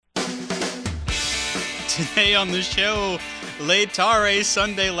Today on the show, Laetare,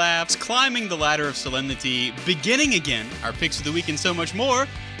 Sunday Laughs, Climbing the Ladder of Solemnity, Beginning Again, our picks of the week, and so much more.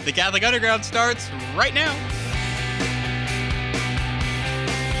 The Catholic Underground starts right now.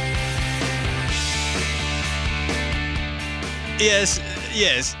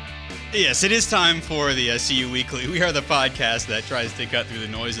 Yes, it is time for the CU Weekly. We are the podcast that tries to cut through the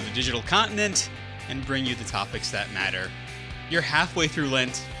noise of the digital continent and bring you the topics that matter. You're halfway through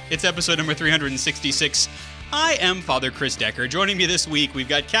Lent. It's episode number 366. I am Father Chris Decker. Joining me this week, we've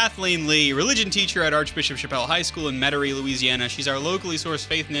got Kathleen Lee, religion teacher at Archbishop Chappelle High School in Metairie, Louisiana. She's our locally sourced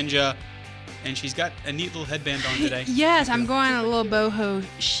faith ninja, and she's got a neat little headband on today. Yes, I'm going a little boho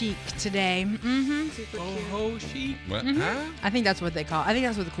chic today. Boho chic? What? Mm-hmm. Huh? I think that's what they call it. I think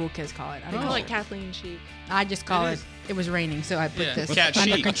that's what the cool kids call it. They call it Kathleen chic. I just call it. It was raining, so I put this cat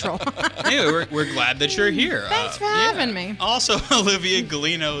under chic. control. Anyway, we're glad that you're here. Thanks for having me. Also, Olivia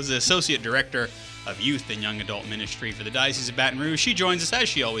Galino is the Associate Director of Youth and Young Adult Ministry for the Diocese of Baton Rouge. She joins us as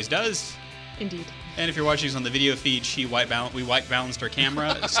she always does. Indeed. And if you're watching us on the video feed, we white balanced her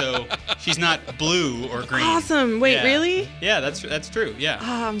camera, so she's not blue or green. Awesome. Wait, Yeah. really? Yeah, that's true. Yeah.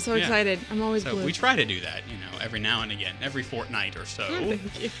 Oh, I'm so Yeah. excited. I'm always So blue. we try to do that, every now and again, every fortnight or so.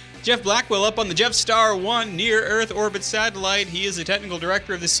 Thank you. Jeff Blackwell up on the Jeff Star 1 near-Earth orbit satellite. He is the technical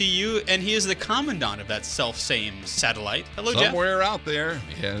director of the CU, and he is the commandant of that self-same satellite. Hello, Jeff. Somewhere out there.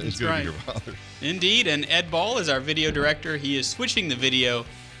 Yeah, it's That's good right. to be your father. Indeed, and Ed Ball is our video director. He is switching the video.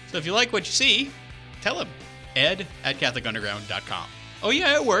 So if you like what you see, tell him. ed@catholicunderground.com. Oh,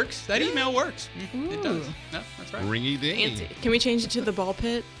 yeah, it works. That email works. It does. No, that's right. Ringy ding. Fancy. Can we change it to the ball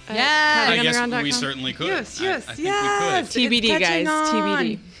pit? at Yes. I guess CatholicUnderground.com? we certainly could. Yes, I think yes. we TBD, It's catching guys. on.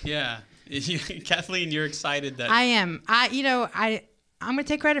 TBD. could. Yeah. Kathleen, you're excited that... I am. I'm going to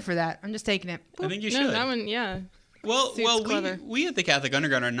take credit for that. I'm just taking it. I think you No, should. that one, yeah. Well, Suits clever. we at the Catholic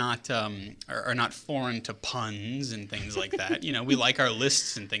Underground are not foreign to puns and things like that. We like our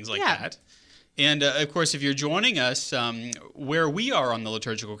lists and things like Yeah. that. And of course, if you're joining us where we are on the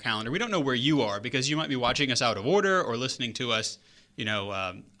liturgical calendar, we don't know where you are because you might be watching us out of order or listening to us,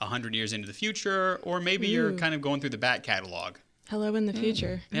 100 years into the future, or maybe you're kind of going through the back catalog. Hello in the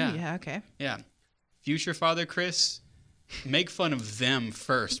future. Yeah, Yeah, okay. yeah. Future Father Chris, make fun of them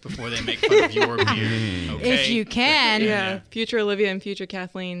first before they make fun of your beard. Okay? If you can. Yeah. Future Olivia and future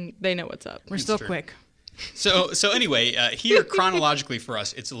Kathleen, they know what's up. We're still true. quick. So anyway, here chronologically for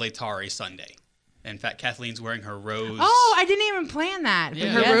us, it's Laetare Sunday. In fact, Kathleen's wearing her rose. Oh, I didn't even plan that. Yeah.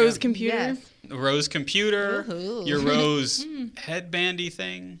 Her Yes. Rose computer. Yes. Rose computer, Ooh. your rose headbandy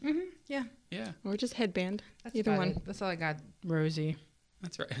thing. Yeah. Yeah, Or just headband. That's Either about one. it. That's all I got, Rosie.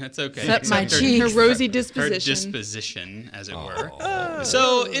 that's right. That's okay. Except my her, cheeks. Her rosy her disposition. disposition, as it were. Oh.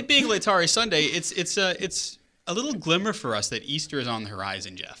 So it being Laetare Sunday, it's a little glimmer for us that Easter is on the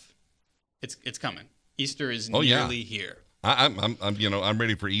horizon, Jeff. It's coming. Easter is Oh, yeah. nearly here. I'm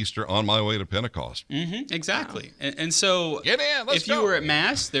ready for Easter on my way to Pentecost. Exactly. And so Get in, let's if you go. were at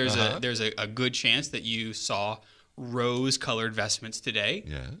Mass, there's Uh-huh. a good chance that you saw rose-colored vestments today.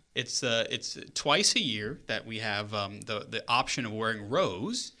 Yeah. It's twice a year that we have the option of wearing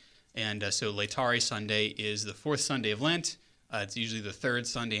rose, and so Laetare Sunday is the fourth Sunday of Lent. It's usually the third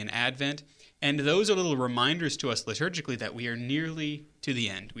Sunday in Advent, and those are little reminders to us liturgically that we are nearly to the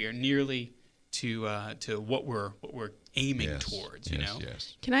end. We are nearly to what we're aiming Yes. towards.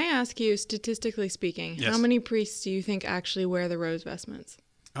 Yes. Can I ask you, statistically speaking, Yes. how many priests do you think actually wear the rose vestments?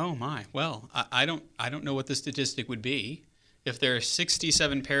 Oh my! Well, I don't know what the statistic would be. If there are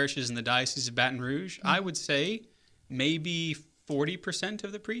 67 parishes in the Diocese of Baton Rouge, I would say maybe 40%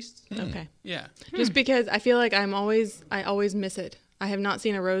 of the priests. Okay. Yeah. Just because I feel like I always miss it. I have not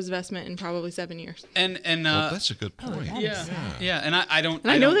seen a rose vestment in probably 7 years. And Well, that's a good point. yeah. And I don't.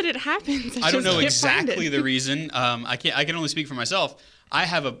 And I know that it happens. I don't know just can't find exactly it. the reason. I can only speak for myself.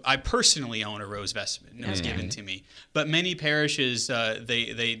 I personally own a rose vestment. And it was given to me. But many parishes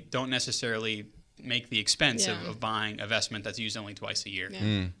they don't necessarily make the expense Yeah. of buying a vestment that's used only twice a year.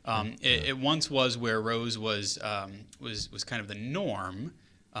 Yeah. It once was where rose was kind of the norm.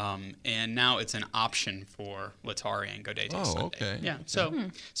 And now it's an option for Laetare and Gaudete Oh, Sunday. okay. Yeah.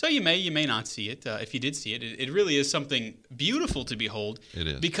 So you may not see it. If you did see it, it really is something beautiful to behold. It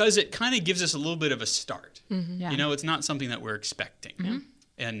is. Because it kind of gives us a little bit of a start. Yeah. It's not something that we're expecting.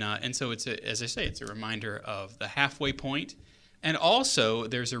 And so as I say, it's a reminder of the halfway point. And also,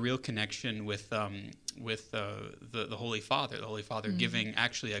 there's a real connection with the Holy Father. The Holy Father giving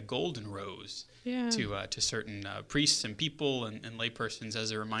actually a golden rose Yeah. to certain priests and people and laypersons as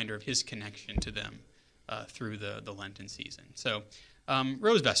a reminder of his connection to them through the Lenten season. So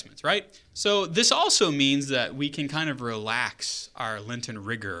rose vestments, right? So this also means that we can kind of relax our Lenten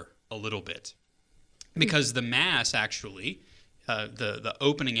rigor a little bit. because the Mass actually, the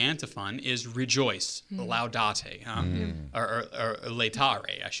opening antiphon is rejoice, laudate, or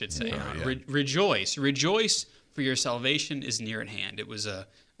laetare, I should say. Rejoice, for your salvation is near at hand.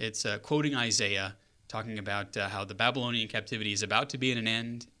 It's quoting Isaiah, talking about how the Babylonian captivity is about to be at an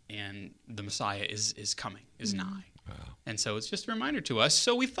end, and the Messiah is coming, is nigh. Wow. And so it's just a reminder to us.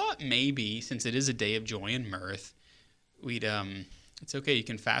 So we thought maybe, since it is a day of joy and mirth, we'd it's okay, you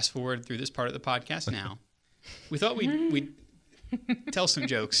can fast forward through this part of the podcast now. We thought we'd tell some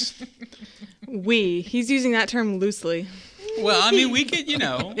jokes. He's using that term loosely. Well, I mean, we could,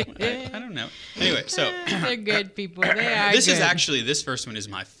 I don't know. Anyway, so they're good people. They are. This first one is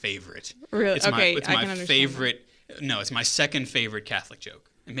my favorite. Really? It's okay, it's I my can understand favorite. That. No, it's my second favorite Catholic joke,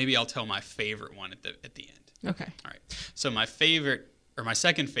 and maybe I'll tell my favorite one at the end. Okay. All right. So my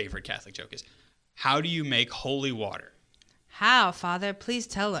second favorite Catholic joke is, how do you make holy water? How, Father? Please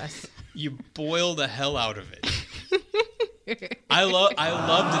tell us. You boil the hell out of it. I love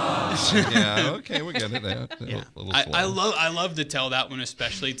it. Yeah, okay, we're getting it. Yeah. I love to tell that one,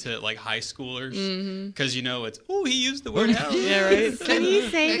 especially to like high schoolers, because it's he used the word hell. Yeah, right. Can you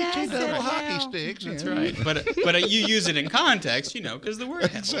say that? Two little hockey sticks. That's right. But you use it in context, because the word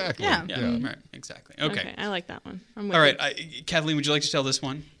hell. Exactly. Yeah. Right. Exactly. Okay. I like that one. I'm with All right, Kathleen, would you like to tell this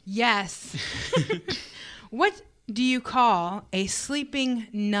one? Yes. What do you call a sleeping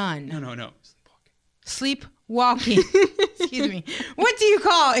nun? No. Sleepwalking. Excuse me. What do you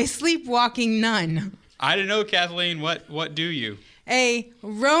call a sleepwalking nun? I don't know, Kathleen. What do you? A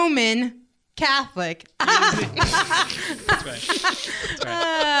Roman Catholic. That's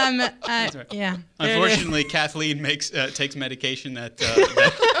right. That's right. Yeah. Unfortunately, Kathleen takes medication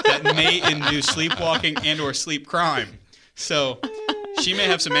that may induce sleepwalking and/or sleep crime. So she may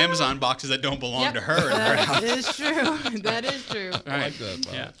have some Amazon boxes that don't belong to her in her house. That is true. That is true. Right. I like that,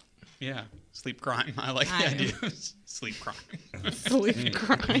 Bob. Yeah. Sleep crime. I like the idea of sleep crime. Sleep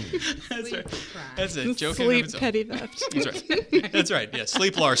crime. That's right. That's a joke. Sleep petty theft. That's right. That's right. Yeah.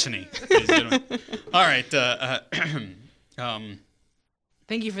 Sleep larceny. Ladies and gentlemen. All right.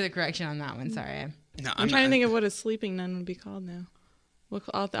 Thank you for the correction on that one. Sorry. No, I'm trying to think of what a sleeping nun would be called now.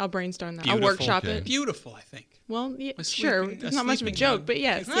 I'll brainstorm that. I'll workshop it. Beautiful, I think. Well, yeah, sure. It's not much of a joke, but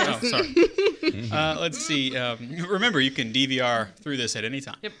yes. Oh, sorry. Let's see. Remember, you can DVR through this at any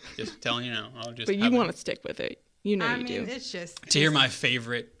time. Yep. Just telling you now. But you want to stick with it. You know I you mean, do. it's just to hear my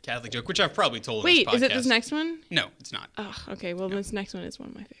favorite Catholic joke, which I've probably told. Wait, on this podcast. is it this next one? No, it's not. Oh, okay. Well, this next one is one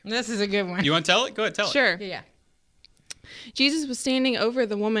of my favorites. This is a good one. You want to tell it? Go ahead, tell it. Sure. Yeah. Jesus was standing over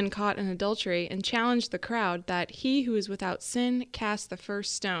the woman caught in adultery and challenged the crowd that he who is without sin cast the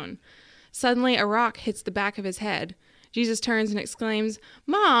first stone. Suddenly, a rock hits the back of his head. Jesus turns and exclaims,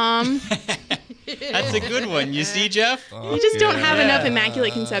 "Mom!" That's a good one. You see, Jeff? You just don't have enough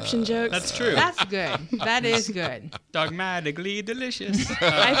Immaculate Conception jokes. That's true. That's good. That is good. Dogmatically delicious.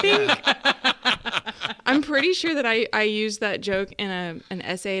 I think I'm pretty sure that I used that joke in an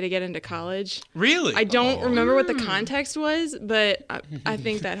essay to get into college. Really? I don't remember what the context was, but I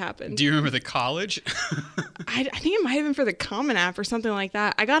think that happened. Do you remember the college? I think it might have been for the Common App or something like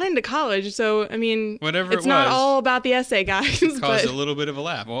that. I got into college, so I mean, whatever it's not all about the essay, guys. Caused a little bit of a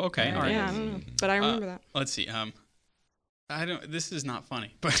laugh. Well, okay, all right. Yeah, I don't know, but I remember that. Let's see. I don't. This is not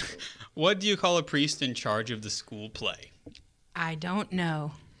funny, but what do you call a priest in charge of the school play? I don't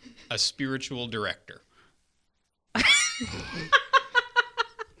know. A spiritual director.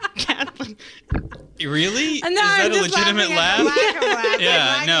 Kathleen. Really? No, is that I'm a just legitimate laughing laugh? at the lack of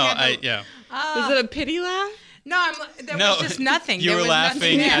Yeah. No. yeah. Yeah. Is it a pity laugh? No, there was just nothing. You There were was laughing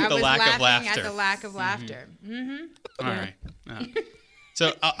nothing there. at I the was lack of laughing laughter. At the lack of laughter. Mm-hmm. All right.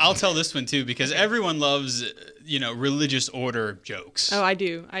 So I'll tell this one too because everyone loves, religious order jokes. Oh, I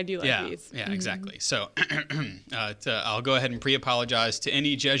do. I do like these. Yeah, exactly. So I'll go ahead and pre-apologize to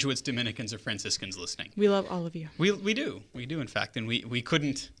any Jesuits, Dominicans, or Franciscans listening. We love all of you. We do, in fact, and we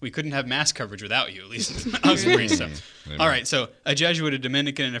couldn't have mass coverage without you, at least us three. So, all right. So a Jesuit, a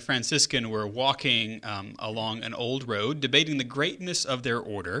Dominican, and a Franciscan were walking along an old road, debating the greatness of their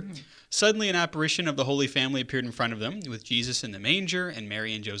order. Suddenly, an apparition of the Holy Family appeared in front of them, with Jesus in the manger and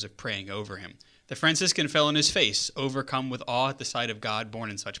Mary and Joseph praying over him. The Franciscan fell on his face, overcome with awe at the sight of God born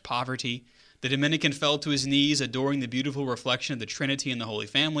in such poverty. The Dominican fell to his knees, adoring the beautiful reflection of the Trinity and the Holy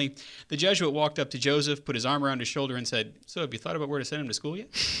Family. The Jesuit walked up to Joseph, put his arm around his shoulder, and said, "So, have you thought about where to send him to school yet?"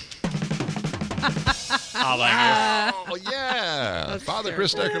 Oh, yeah. Father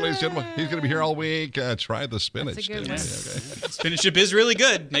Chris Decker, ladies and gentlemen. He's going to be here all week. Try the spinach. That's a good one. Okay. Spinach dip is really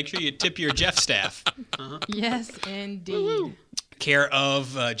good. Make sure you tip your Jeff staff. Yes, indeed. Care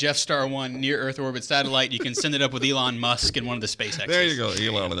of Jeff Star 1 near Earth orbit satellite. You can send it up with Elon Musk and one of the SpaceX. There you go,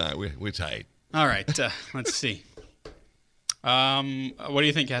 Elon and I. We tight. All right, let's see. What do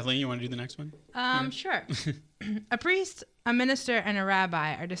you think, Kathleen? You want to do the next one? Sure. A priest, a minister, and a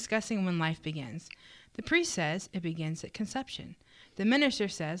rabbi are discussing when life begins. The priest says it begins at conception. The minister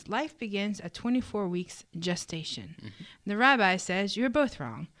says life begins at 24 weeks gestation. Mm-hmm. The rabbi says you're both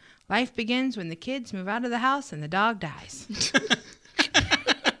wrong. Life begins when the kids move out of the house and the dog dies.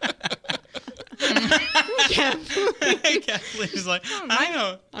 Kathleen's like, I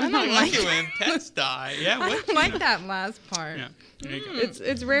know. I don't like it when pets die. Yeah, I don't like that last part. Yeah.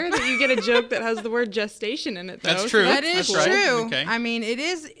 It's rare that you get a joke that has the word gestation in it, though. That's true. That is That's true. Right. Okay. I mean, it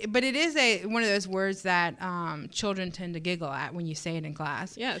is one of those words that children tend to giggle at when you say it in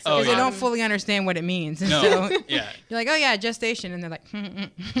class. Yeah. Because they don't fully understand what it means. And No. so Yeah. you're like, oh, yeah, gestation. And they're like,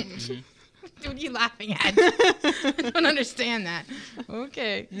 What are you laughing at? I don't understand that.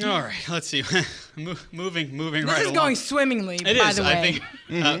 Okay. All right. Let's see. moving This right is along. going swimmingly, It by is, the way.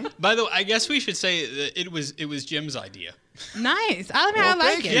 I think. By the way, I guess we should say that it was Jim's idea. Nice. I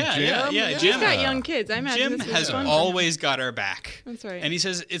like it. Yeah. He's Jim got young kids. I imagine Jim this was has fun. always got our back. That's right. And he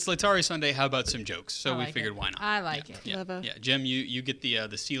says it's Laetare Sunday. How about some jokes? So I we like figured it. why not? I like it. Yeah. Love Yeah. Jim, you get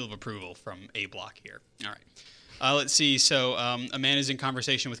the seal of approval from A Block here. All right. Let's see. So a man is in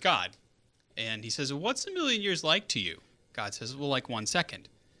conversation with God. And he says, what's a million years like to you? God says, well, like 1 second.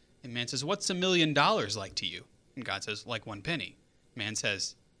 And man says, what's $1 million like to you? And God says, like 1 penny. Man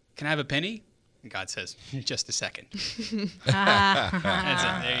says, can I have a penny? And God says, just a second. That's it.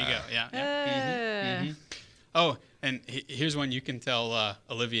 There you go. Yeah. Mm-hmm. Oh, and here's one you can tell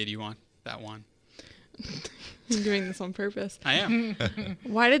Olivia. Do you want that one? I'm doing this on purpose. I am.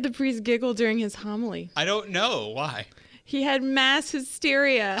 Why did the priest giggle during his homily? I don't know. Why? He had mass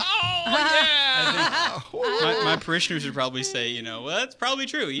hysteria. Oh, yeah. My parishioners would probably say, well, that's probably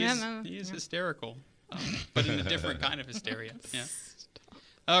true. He is hysterical, but in a different kind of hysteria. Yeah.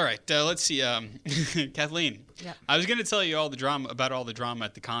 All right. Let's see. Kathleen, yeah. I was going to tell you about all the drama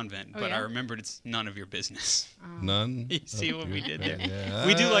at the convent, but yeah? I remembered it's none of your business. None? You see what we did there? Yeah.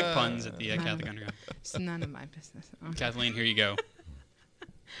 We do like puns at the Catholic Underground. It's none of my business. Kathleen, here you go.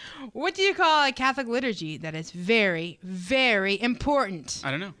 What do you call a Catholic liturgy that is very, very important?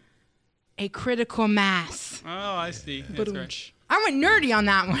 I don't know. A critical mass. Oh, I see. That's right. I went nerdy on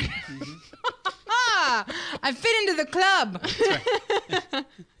that one. I fit into the club. That's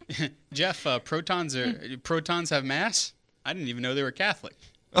right. Jeff, protons have mass? I didn't even know they were Catholic.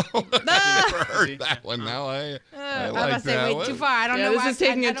 Oh, I've never heard that one. Now I like that way one. too far. I don't know This why. is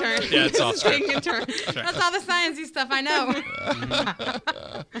taking a turn. Yeah, it's off. Taking a turn. That's all the sciencey stuff I know.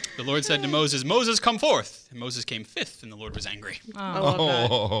 The Lord said to Moses, Moses, come forth. And Moses came fifth, and the Lord was angry. I love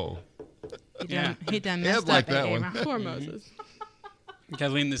Oh. He done Yeah, messed like up. that one. that. Poor Moses.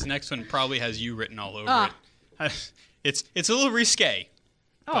 Kathleen, this next one probably has you written all over it. It's a little risque.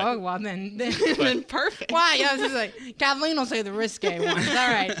 Oh, well, then Perfect. why? Yeah, I was just like, Kathleen will say the risque ones. All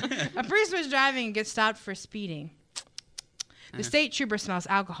right. A priest was driving and gets stopped for speeding. The state trooper smells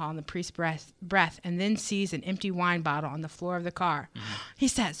alcohol in the priest's breath and then sees an empty wine bottle on the floor of the car. Mm-hmm. He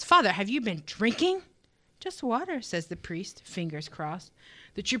says, Father, have you been drinking? Just water, says the priest, fingers crossed.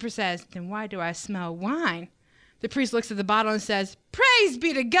 The trooper says, then why do I smell wine? The priest looks at the bottle and says, praise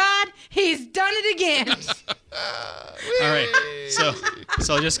be to God, he's done it again. All right.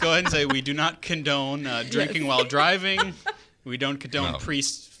 So I'll just go ahead and say we do not condone drinking while driving. We don't condone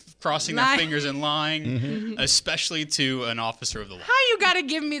priests crossing their fingers and lying, especially to an officer of the law. How you got to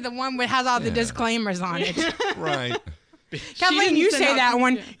give me the one that has all the disclaimers on it? Right. Kathleen, you say that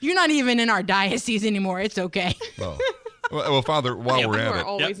one. Yeah. You're not even in our diocese anymore. It's okay. Well, Father, while we're at We're it,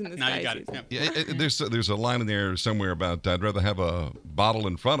 always in this now you diocese. got it. Yep. there's a line in there somewhere about I'd rather have a bottle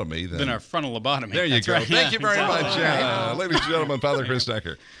in front of me than a frontal lobotomy. There you That's go. right. Thank you very exactly. much, ladies and gentlemen. Father Chris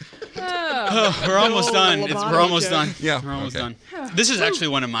Decker. We're almost done. We're almost done. Yeah, we're almost done. This is actually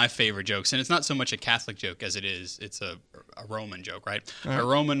one of my favorite jokes, and it's not so much a Catholic joke as it's a Roman joke, right? A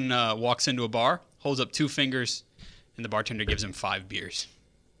Roman walks into a bar, holds up 2 fingers, and the bartender gives him 5 beers.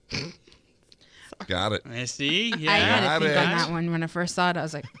 Got it. I see. Yeah. I had to think Got on it. that one when I first saw it. I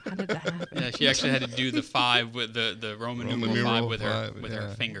was like, how did that happen? Yeah, she actually had to do the 5 with the Roman numeral 5 with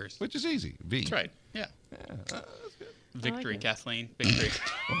her fingers. Which is easy. V. That's right. Yeah. That's good. Victory, like Kathleen. Victory.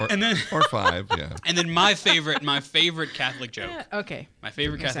 Or 5, yeah. And then my favorite Catholic joke. Okay. My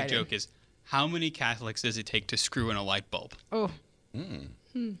favorite I'm Catholic excited. joke is, how many Catholics does it take to screw in a light bulb? Oh. Hadn't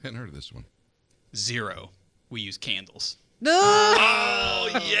heard of this one. 0. We use candles. Oh,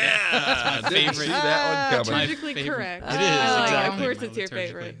 yeah. That's my Didn't favorite. see that one coming. Politically correct. It is, I like it. exactly. Of course it's your Liturgically.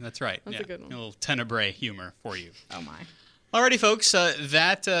 favorite. That's right. That's a good one. A little tenebrae humor for you. Oh, my. Alrighty, folks,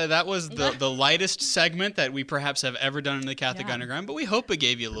 that was the lightest segment that we perhaps have ever done in the Catholic Underground, but we hope it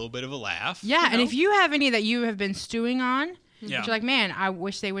gave you a little bit of a laugh. Yeah, and if you have any that you have been stewing on, but Yeah. you're like, man, I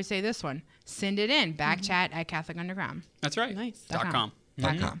wish they would say this one, send it in, backchat at Catholic Underground. That's right. Nice. .com.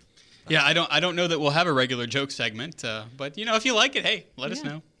 .com. Yeah, I don't know that we'll have a regular joke segment, but if you like it, hey, let us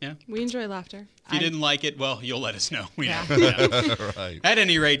know. Yeah. We enjoy laughter. If you didn't like it, well, you'll let us know. We know. Right. At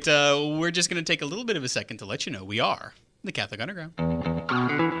any rate, we're just going to take a little bit of a second to let you know we are the Catholic Underground.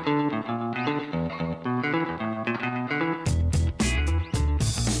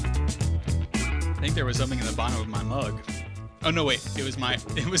 I think there was something in the bottom of my mug. Oh no, wait! It was my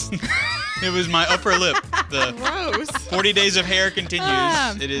upper lip. The Gross. 40 days of hair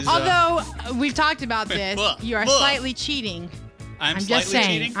continues. It is. Although we've talked about this, you are Blah. slightly cheating. I'm just slightly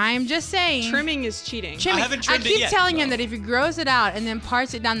saying. cheating. I am just saying. Trimming is cheating. Trimming. I haven't trimmed it keep yet. telling him that if he grows it out and then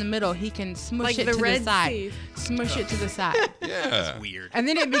parts it down the middle, he can smush Like it the to Red the side. Sea. Smush it to the side. Yeah. Weird. And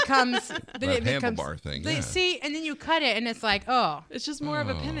then it becomes That handlebar thing, yeah. See, and then you cut it and it's like, oh. It's just more of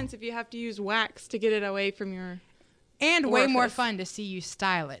a penance if you have to use wax to get it away from your... And way more Orifice. fun to see you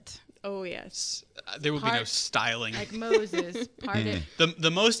style it. Oh, yes. There will be no Part- styling. Like Moses parted.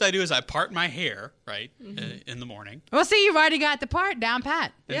 The most I do is I part my hair in the morning, Well, see, you've already got the part down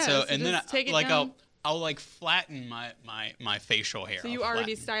pat. and Yeah, so so and then just take it like down. I'll like flatten my facial hair. So I'll you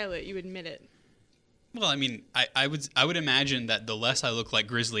already flatten. style it. You admit it. Well, I mean, I would imagine that the less I look like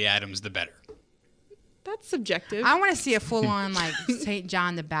Grizzly Adams, the better. That's subjective. I want to see a full-on, like, St.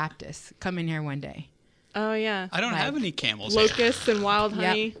 John the Baptist come in here one day. Oh, yeah. I don't Like have any camels hair. Locusts and wild Yep.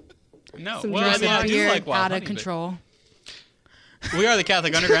 honey. No, some well, I mean, I do Beard, like wild out honey, of control. but we are the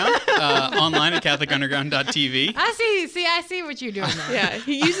Catholic Underground, online at CatholicUnderground.tv. I see what you're doing there. Yeah,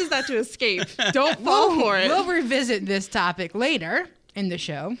 he uses that to escape. Don't fall for it. We'll revisit this topic later in the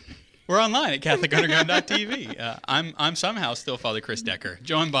show. We're online at CatholicUnderground.tv. I'm somehow still Father Chris Decker,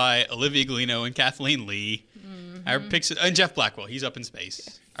 joined by Olivia Galino and Kathleen Lee. Our picks and Jeff Blackwell. He's up in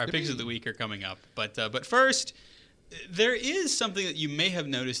space. Our picks of the week are coming up, but first, there is something that you may have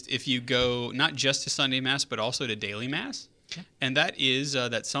noticed if you go not just to Sunday Mass but also to daily Mass, and that is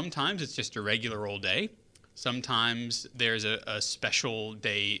that sometimes it's just a regular old day. Sometimes there's a special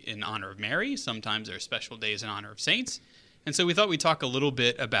day in honor of Mary. Sometimes there are special days in honor of saints. And so we thought we'd talk a little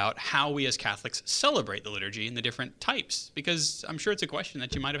bit about how we as Catholics celebrate the liturgy and the different types, because I'm sure it's a question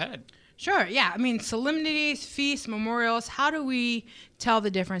that you might have had. Sure, yeah. I mean, solemnities, feasts, memorials, how do we tell the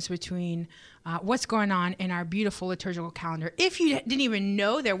difference between what's going on in our beautiful liturgical calendar? If you didn't even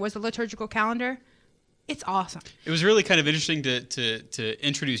know there was a liturgical calendar, it's awesome. It was really kind of interesting to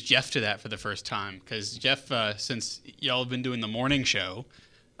introduce Jeff to that for the first time, because Jeff, since y'all have been doing the morning show,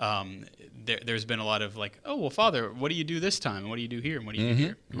 there's been a lot of like, oh, well, Father, what do you do this time? What do you do here? And what do you do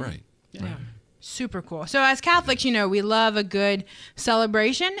here? Right. Yeah. Super cool. So as Catholics, we love a good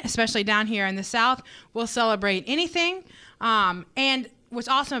celebration, especially down here in the South. We'll celebrate anything. And what's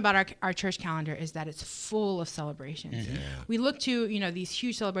awesome about our church calendar is that it's full of celebrations. Yeah. We look to, these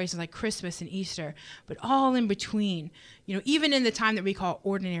huge celebrations like Christmas and Easter, but all in between, even in the time that we call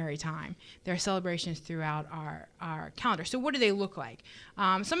ordinary time, there are celebrations throughout our calendar. So what do they look like?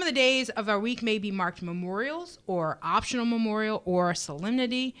 Some of the days of our week may be marked memorials or optional memorial or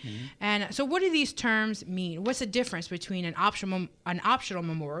solemnity. Mm-hmm. And so what do these terms mean? What's the difference between an optional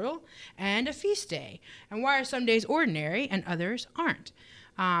memorial and a feast day? And why are some days ordinary and others aren't?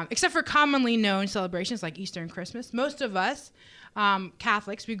 Except for commonly known celebrations like Easter and Christmas, most of us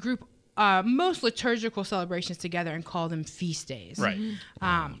Catholics, we group most liturgical celebrations together and call them feast days. Right.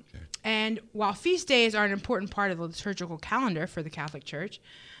 And while feast days are an important part of the liturgical calendar for the Catholic Church,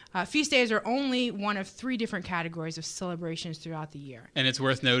 feast days are only one of 3 different categories of celebrations throughout the year. And it's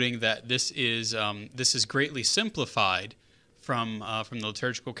worth noting that this is greatly simplified from the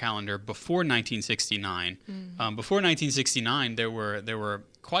liturgical calendar before 1969. Before 1969, there were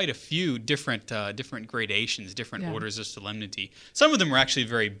quite a few different gradations, different orders of solemnity. Some of them were actually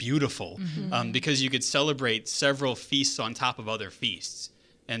very beautiful because you could celebrate several feasts on top of other feasts.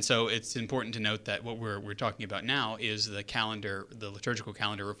 And so it's important to note that what we're talking about now is the liturgical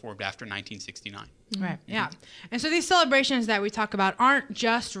calendar reformed after 1969. Right, yeah. And so these celebrations that we talk about aren't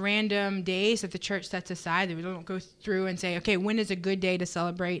just random days that the church sets aside. We don't go through and say, okay, when is a good day to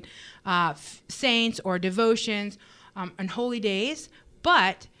celebrate saints or devotions and holy days?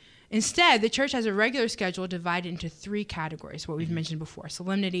 But Instead, the church has a regular schedule divided into 3 categories, what we've mentioned before: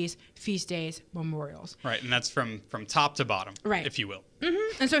 solemnities, feast days, memorials. Right, and that's from top to bottom, right, if you will.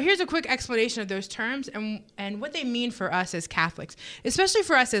 And so here's a quick explanation of those terms and what they mean for us as Catholics, especially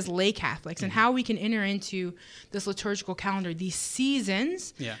for us as lay Catholics, and how we can enter into this liturgical calendar, these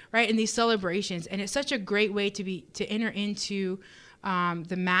seasons, right, and these celebrations. And it's such a great way to enter into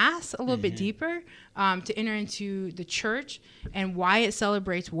the Mass a little bit deeper, to enter into the church and why it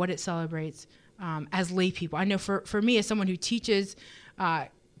celebrates what it celebrates as lay people. I know for me, as someone who teaches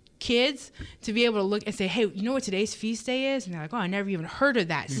kids, to be able to look and say, hey, you know what today's feast day is? And they're like, oh, I never even heard of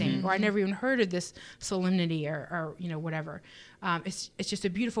that saint, or I never even heard of this solemnity, or whatever. It's just a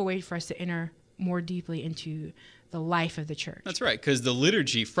beautiful way for us to enter more deeply into the life of the church. That's right, because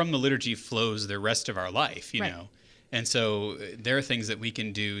from the liturgy flows the rest of our life, you know. And so there are things that we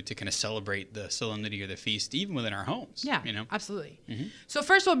can do to kind of celebrate the solemnity or the feast, even within our homes. Yeah, you know? Absolutely. So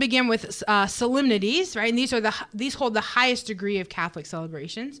first we'll begin with solemnities, right? And these hold the highest degree of Catholic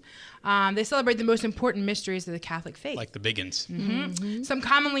celebrations. They celebrate the most important mysteries of the Catholic faith. Like the big ones. Some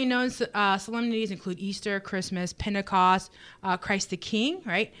commonly known solemnities include Easter, Christmas, Pentecost, Christ the King,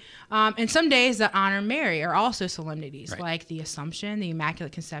 right? And some days that honor Mary are also solemnities, like the Assumption, the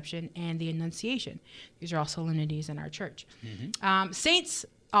Immaculate Conception, and the Annunciation. These are all solemnities in our church. Saints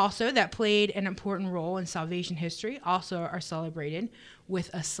also that played an important role in salvation history also are celebrated with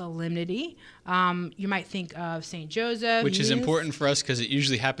a solemnity. You might think of St. Joseph. Which is important for us because it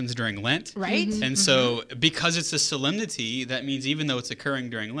usually happens during Lent. Right. And so because it's a solemnity, that means even though it's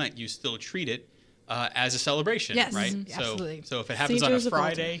occurring during Lent, you still treat it as a celebration, right? Absolutely. So if it happens on a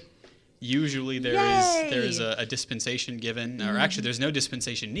Friday, usually there is a dispensation given, or actually there's no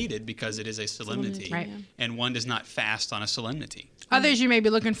dispensation needed because it is a solemnity, and one does not fast on a solemnity. Others you may be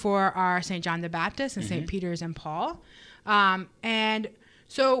looking for are St. John the Baptist and St. Peter's and Paul. And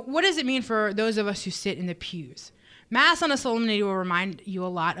so what does it mean for those of us who sit in the pews? Mass on a solemnity will remind you a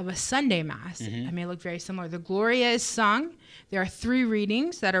lot of a Sunday Mass. It may look very similar. The Gloria is sung. There are 3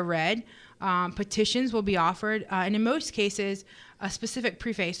 readings that are read. Petitions will be offered. And in most cases, a specific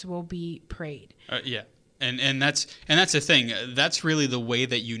preface will be prayed. And that's the thing. That's really the way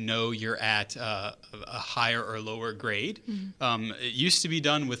that you know you're at a higher or lower grade. It used to be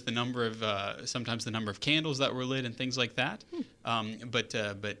done with the number of sometimes the number of candles that were lit and things like that.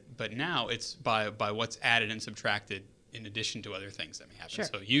 But now it's by what's added and subtracted in addition to other things that may happen.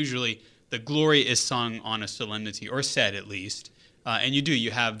 So usually the Glory is sung on a solemnity, or said at least. And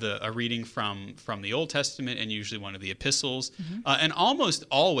you have a reading from the Old Testament and usually one of the epistles. And almost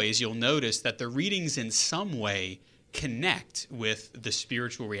always you'll notice that the readings in some way connect with the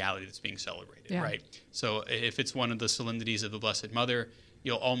spiritual reality that's being celebrated, right? So if it's one of the solemnities of the Blessed Mother,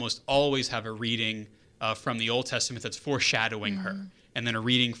 you'll almost always have a reading from the Old Testament that's foreshadowing her, and then a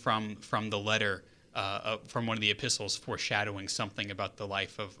reading from the letter, from one of the epistles foreshadowing something about the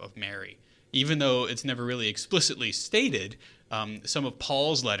life of Mary. Even though it's never really explicitly stated, some of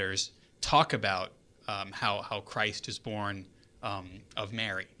Paul's letters talk about how Christ is born of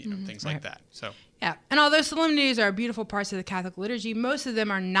Mary, things like that. So and although solemnities are beautiful parts of the Catholic liturgy, most of them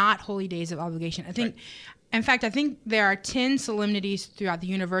are not holy days of obligation. In fact, I think there are 10 solemnities throughout the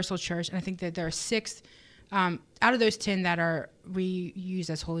Universal Church, and I think that there are 6 out of those 10 that we use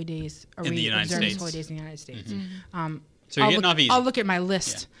as holy days, or in we the United observe States. as holy days in the United States. So you're getting off easy. I'll look at my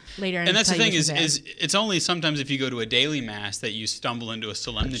list later. And that's the thing is it's only sometimes if you go to a daily Mass that you stumble into a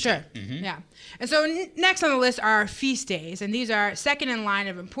solemnity. Sure. And so next on the list are feast days, and these are second in line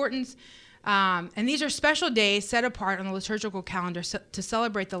of importance. And these are special days set apart on the liturgical calendar to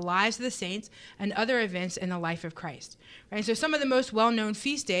celebrate the lives of the saints and other events in the life of Christ. Right? So some of the most well-known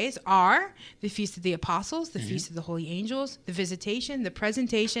feast days are the Feast of the Apostles, the Feast of the Holy Angels, the Visitation, the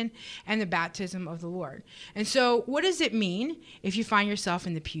Presentation, and the Baptism of the Lord. And so what does it mean if you find yourself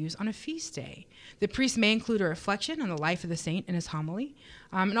in the pews on a feast day? The priest may include a reflection on the life of the saint in his homily.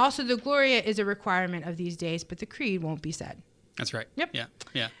 And also the Gloria is a requirement of these days, but the Creed won't be said. That's right. Yep.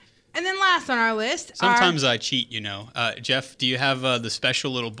 Yeah. And then last on our list Sometimes I cheat, Jeff, do you have the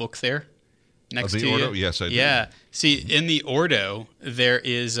special little book there next to Ordo? you? Yes, I do. Yeah. See, in the Ordo, there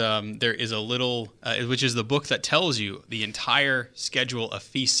is a little, which is the book that tells you the entire schedule of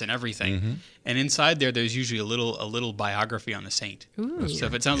feasts and everything. And inside there's usually a little biography on the saint. Ooh. So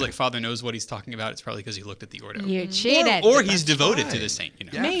if it sounds like Father knows what he's talking about, it's probably because he looked at the Ordo. You cheated. Or he's devoted to the saint.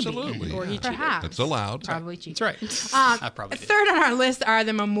 Yeah, Maybe. absolutely. Or he perhaps. It's allowed. Probably cheated. That's right. I probably did. Third on our list are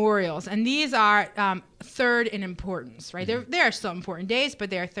the memorials, and these are third in importance, right? They are still important days, but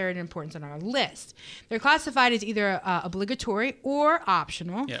they are third in importance on our list. They're classified as either obligatory or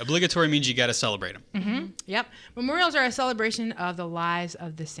optional. Yeah, obligatory means you got to celebrate them. Mm-hmm. Yep. Memorials are a celebration of the lives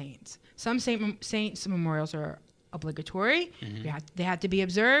of the saints. Some saints' memorials are obligatory. They have to be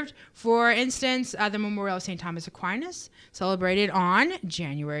observed. For instance, the memorial of St. Thomas Aquinas, celebrated on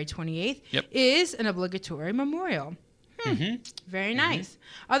January 28th, is an obligatory memorial. Very nice.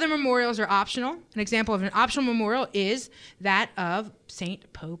 Other memorials are optional. An example of an optional memorial is that of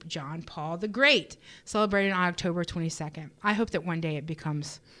St. Pope John Paul the Great, celebrated on October 22nd. I hope that one day it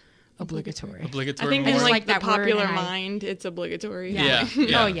becomes obligatory. I think memorial. in like the that word, popular and mind, it's obligatory. Yeah.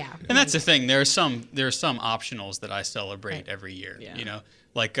 Oh yeah. And that's the thing. There are some optionals that I celebrate every year. Yeah. You know,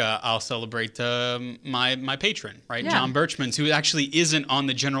 like I'll celebrate my patron, right, Yeah. John Birchmans, who actually isn't on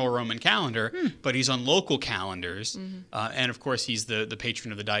the general Roman calendar, but he's on local calendars, and of course he's the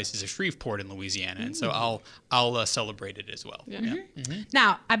patron of the Diocese of Shreveport in Louisiana, and so I'll celebrate it as well. Yeah.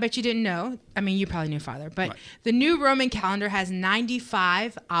 Now, I bet you didn't know. I mean, you probably knew, Father, but the new Roman calendar has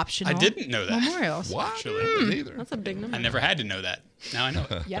 95 optional I didn't know that. memorials. What? Actually. Neither. That's a big number. I never had to know that. Now I know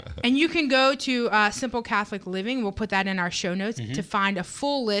it. Yep. And you can go to Simple Catholic Living. We'll put that in our show notes to find a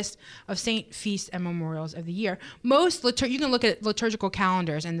full list of saint feasts and memorials of the year. Most you can look at liturgical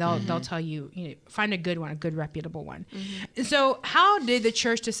calendars, and they'll tell you, find a good one, a good reputable one. And so, how did the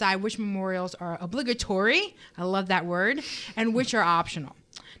church decide which memorials are obligatory? I love that word, and which are optional?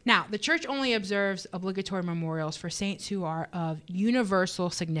 Now, the church only observes obligatory memorials for saints who are of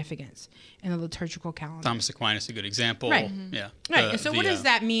universal significance in the liturgical calendar. Thomas Aquinas is a good example. Right. Yeah. Right. And so what does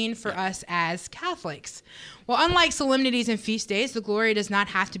that mean for us as Catholics? Well, unlike solemnities and feast days, the Gloria does not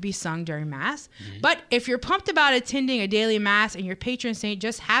have to be sung during Mass. But if you're pumped about attending a daily Mass and your patron saint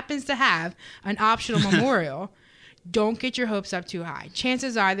just happens to have an optional memorial, don't get your hopes up too high.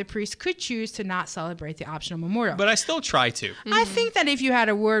 Chances are the priest could choose to not celebrate the optional memorial. But I still try to. I think that if you had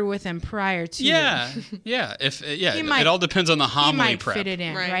a word with him prior to, It all depends on the he homily might prep. fit it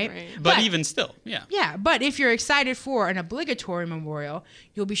in, right? But even still, yeah. Yeah, but if you're excited for an obligatory memorial,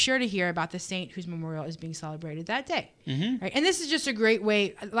 you'll be sure to hear about the saint whose memorial is being celebrated that day. Right? And this is just a great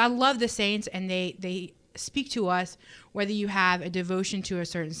way. I love the saints, and they speak to us whether you have a devotion to a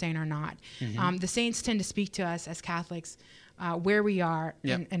certain saint or not. The saints tend to speak to us as Catholics where we are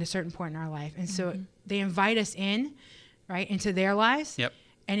in a certain point in our life. And so they invite us in, right, into their lives. Yep.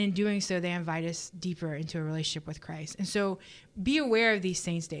 And in doing so, they invite us deeper into a relationship with Christ. And so be aware of these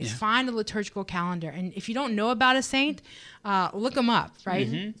saints' days. Yeah. Find a liturgical calendar. And if you don't know about a saint, look him up,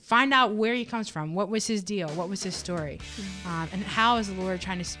 right? Find out where he comes from. What was his deal? What was his story? And how is the Lord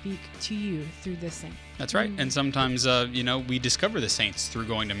trying to speak to you through this saint? That's right. And sometimes, we discover the saints through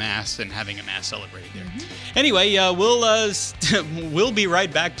going to Mass and having a Mass celebrated there. Anyway, we'll be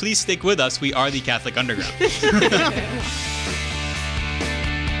right back. Please stick with us. We are the Catholic Underground.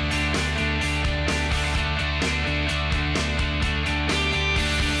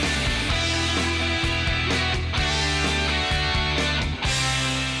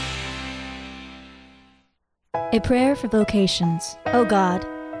 A prayer for vocations. O God,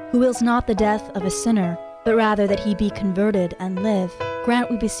 who wills not the death of a sinner, but rather that he be converted and live,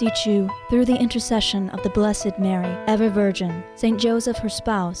 grant, we beseech you, through the intercession of the Blessed Mary, ever Virgin, Saint Joseph her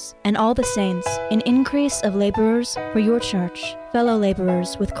spouse, and all the saints, an increase of laborers for your church, fellow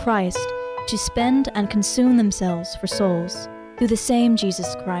laborers with Christ, to spend and consume themselves for souls. Through the same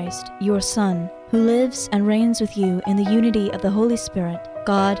Jesus Christ, your Son, who lives and reigns with you in the unity of the Holy Spirit,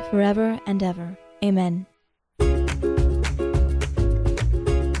 God, forever and ever. Amen.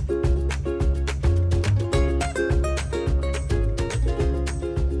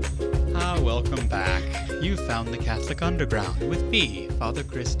 Welcome back. You found the Catholic Underground with me, Father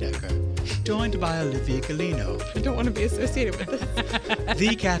Chris Decker, joined by Olivia Galino, I don't want to be associated with this.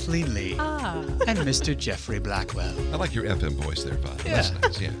 the Kathleen Lee, and Mr. Jeffrey Blackwell. I like your FM voice there, Father. Yeah. That's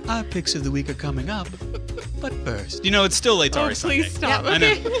nice, yeah. Our picks of the week are coming up, but first, it's still Laetare Sunday. Please stop. I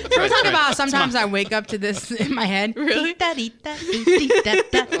know. Okay. We're talking about sometimes I wake up to this in my head. Really? And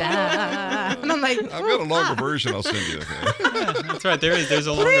I'm like, I've got a longer version I'll send you. Okay? Yeah, that's right. There's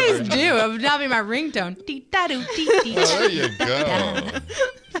a longer please version. do. It would now be my ringtone. Oh, there you go.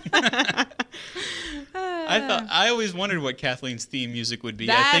 I always wondered what Kathleen's theme music would be.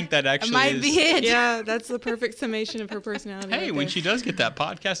 I That think that actually might is. be it. Yeah, that's the perfect summation of her personality. Hey, right when there. she does get that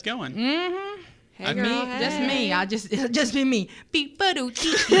podcast going. Hey, I girl, mean, hey. Just me. It'll just be me.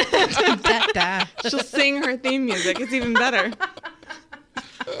 She'll sing her theme music. It's even better.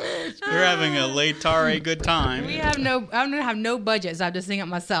 You're having a Laetare good time. I don't have no budget, so I have to sing it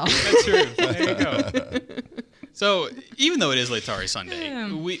myself. That's true. There you go. So even though it is Laetare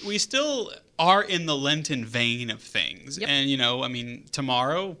Sunday, we still are in the Lenten vein of things. Yep. And,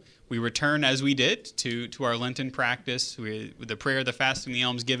 tomorrow we return as we did to our Lenten practice, with the prayer, the fasting, the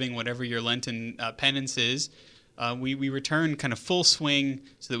almsgiving, whatever your Lenten penance is. We return kind of full swing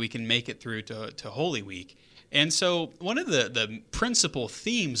so that we can make it through to Holy Week. And so one of the principal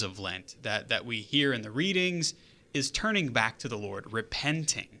themes of Lent that we hear in the readings is turning back to the Lord,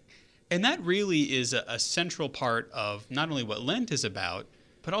 repenting. And that really is a central part of not only what Lent is about,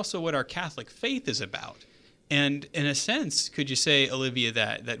 but also what our Catholic faith is about. And in a sense, could you say, Olivia,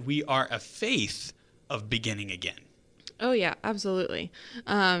 that we are a faith of beginning again? Oh, yeah, absolutely.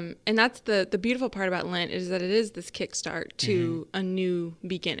 And that's the beautiful part about Lent, is that it is this kickstart to a new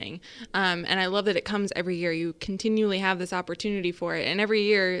beginning. And I love that it comes every year. You continually have this opportunity for it. And every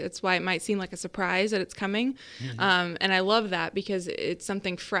year, that's why it might seem like a surprise that it's coming. And I love that because it's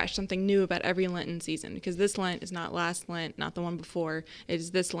something fresh, something new about every Lenten season. Because this Lent is not last Lent, not the one before. It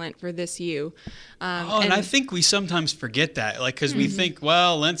is this Lent for this you. And I think we sometimes forget that, because we think,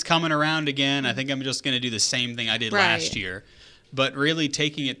 well, Lent's coming around again. I think I'm just going to do the same thing I did last year. But really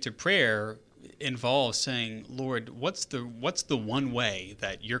taking it to prayer involves saying, Lord, what's the one way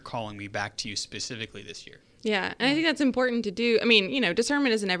that you're calling me back to you specifically this year? Yeah, and I think that's important to do. I mean,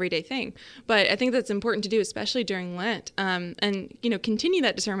 discernment is an everyday thing, but I think that's important to do, especially during Lent. And continue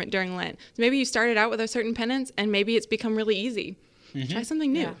that discernment during Lent. So maybe you started out with a certain penance, and maybe it's become really easy. Try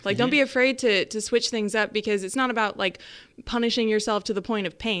something new. Don't be afraid to switch things up, because it's not about punishing yourself to the point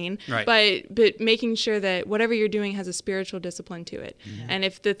of pain, right. but making sure that whatever you're doing has a spiritual discipline to it. And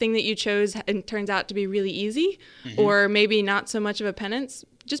if the thing that you chose turns out to be really easy, or maybe not so much of a penance,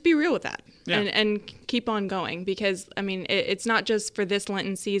 just be real with that and keep on going, because it's not just for this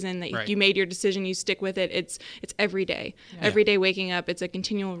Lenten season that you made your decision, you stick with it. It's every day. Every day waking up, it's a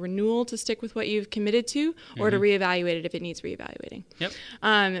continual renewal to stick with what you've committed to, or to reevaluate it if it needs reevaluating.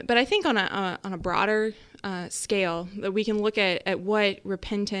 But I think on a broader scale, that we can look at what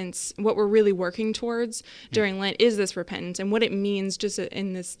repentance, what we're really working towards during Lent is this repentance, and what it means just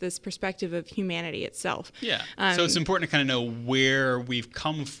in this perspective of humanity itself. So it's important to kind of know where we've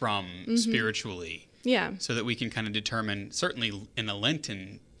come from spiritually. So that we can kind of determine, certainly in a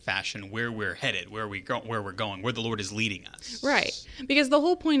Lenten fashion, where we're headed, where we're going, where the Lord is leading us. Right. Because the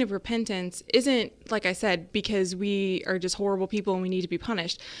whole point of repentance isn't, like I said, because we are just horrible people and we need to be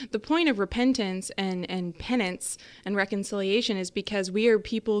punished. The point of repentance and penance and reconciliation is because we are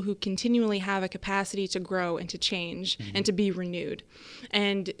people who continually have a capacity to grow and to change and to be renewed.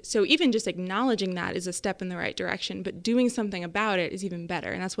 And so even just acknowledging that is a step in the right direction, but doing something about it is even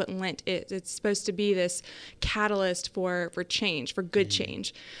better. And that's what Lent is. It's supposed to be this catalyst for change, for good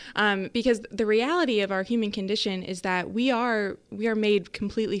change. Because the reality of our human condition is that we are made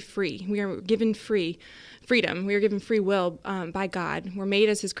completely free. We are given freedom. We are given free will by God. We're made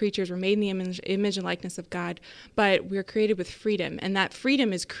as His creatures. We're made in the image and likeness of God. But we're created with freedom, and that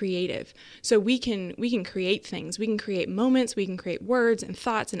freedom is creative. So we can create things. We can create moments. We can create words and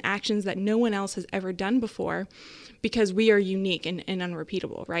thoughts and actions that no one else has ever done before, because we are unique and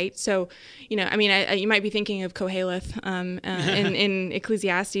unrepeatable, right? So, you might be thinking of Koheleth in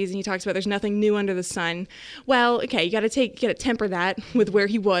Ecclesiastes, and he talks about there's nothing new under the sun. Well, okay, you got to temper that with where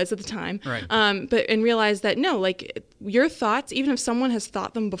he was at the time, right? And realize that no, your thoughts, even if someone has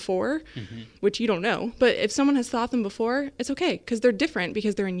thought them before, which you don't know, but if someone has thought them before, it's okay, because they're different,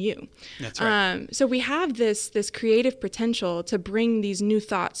 because they're in you. That's right. So we have this creative potential to bring these new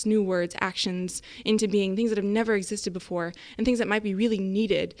thoughts, new words, actions into being, things that have never existed before, and things that might be really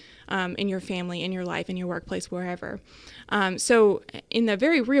needed in your family, in your life, in your workplace, wherever. So in the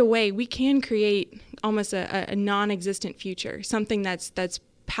very real way, we can create almost a non-existent future, something that's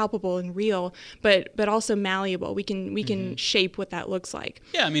palpable and real, but also malleable. We can shape what that looks like.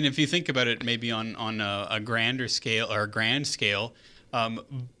 Yeah, if you think about it, maybe on a grander scale or a grand scale,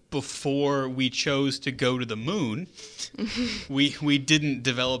 before we chose to go to the moon, we didn't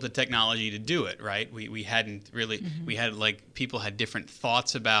develop the technology to do it, right? We hadn't really, we had people had different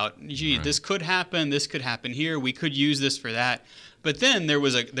thoughts about, this could happen here, we could use this for that. But then there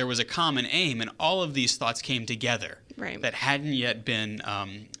was a common aim, and all of these thoughts came together that hadn't yet been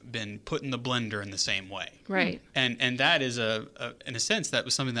put in the blender in the same way. Right. And that is in a sense, that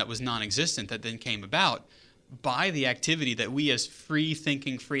was something that was non-existent that then came about by the activity that we as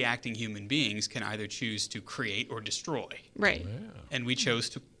free-thinking, free-acting human beings can either choose to create or destroy. Right. Yeah. And we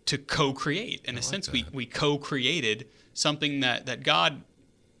chose to co-create. In a sense, we co-created something that God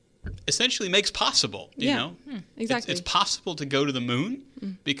essentially makes possible. You know? Exactly. It's possible to go to the moon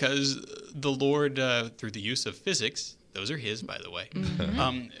because the Lord, through the use of physics, those are his, by the way.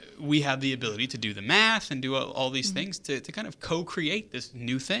 Mm-hmm. We have the ability to do the math and do all these things to kind of co-create this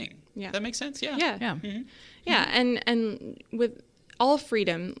new thing. Yeah. That makes sense? Yeah. Yeah. Yeah. Mm-hmm. Yeah, and with all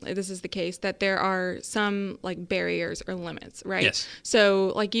freedom, this is the case, that there are some like barriers or limits, right? Yes.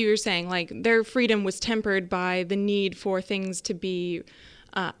 So like you were saying, like their freedom was tempered by the need for things to be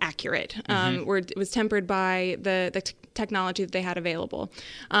accurate, where it was tempered by the technology that they had available.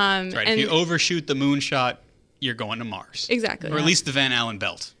 That's right. And If you overshoot the moonshot, you're going to Mars. exactly. Or at least the Van Allen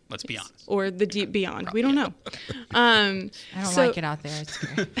belt, let's be honest. Or the deep beyond. We don't know. I don't like it out there. It's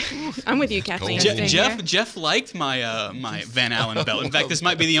great. I'm with you, Kathleen. Cold. I'm staying here. Jeff liked my my Van Allen belt. In fact, this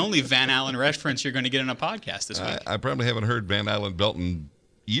might be the only Van Allen reference you're going to get in a podcast this week. I probably haven't heard Van Allen belt in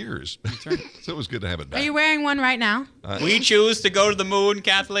years. That's right. So it was good to have it Are back. you wearing one right now? We choose to go to the moon,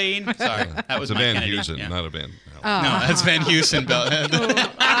 Kathleen. Sorry, that was It's a my Van Kennedy. Heusen, Yeah. not a Van. Oh. No, that's Van Heusen belt.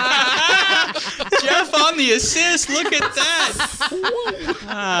 Jeff on the assist. Look at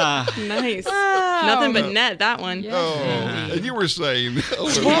that. Nice. Nothing but net, that one. Oh, and you were saying.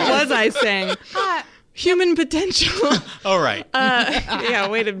 What was I saying? Human potential. All right. Yeah,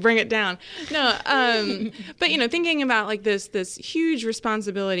 way to bring it down. No, but thinking about like this huge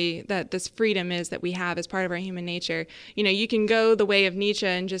responsibility that this freedom is that we have as part of our human nature. You can go the way of Nietzsche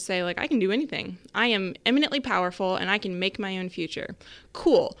and just say like, I can do anything. I am eminently powerful and I can make my own future.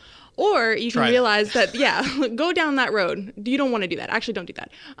 Cool. Or you can realize that, go down that road. You don't want to do that. Actually, don't do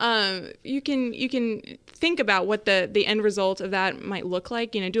that. You can think about what the end result of that might look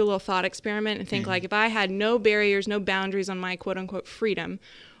like. Do a little thought experiment and think like, if I had no barriers, no boundaries on my quote unquote freedom,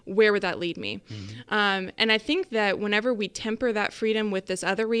 where would that lead me? And I think that whenever we temper that freedom with this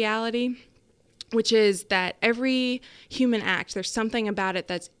other reality, which is that every human act, there's something about it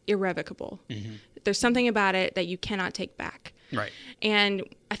that's irrevocable. There's something about it that you cannot take back. Right. And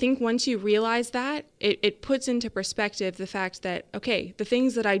I think once you realize that, it puts into perspective the fact that, okay, the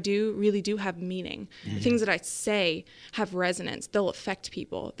things that I do really do have meaning. The things that I say have resonance. They'll affect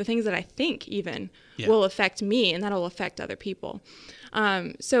people. The things that I think even will affect me, and that'll affect other people.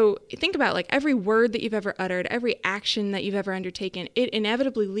 So think about like every word that you've ever uttered, every action that you've ever undertaken, it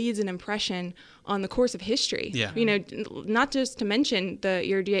inevitably leaves an impression on the course of history. Yeah. Not just to mention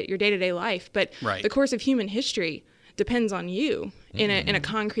your day-to-day life, but the course of human history depends on you in a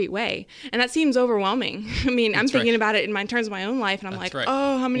concrete way. And that seems overwhelming. I mean, I'm thinking about it in terms of my own life, and I'm like,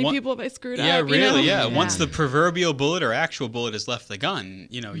 oh, how many people have I screwed up? Yeah, really, yeah. Once the proverbial bullet or actual bullet has left the gun,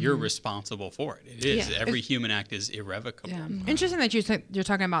 you're responsible for it. It is. Every human act is irrevocable. Yeah. Interesting that you're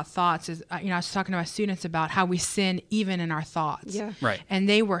talking about thoughts. I was talking to my students about how we sin even in our thoughts. Yeah. Right. And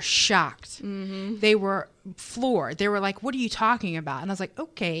they were shocked. They were floored. They were like, what are you talking about? And I was like,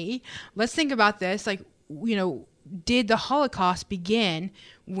 okay, let's think about this. Like, did the Holocaust begin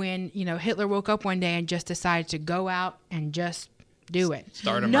when, Hitler woke up one day and just decided to go out and just do it?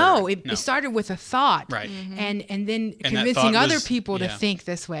 Start a no, murder. it started with a thought. Right. And then And convincing that thought other was- people to think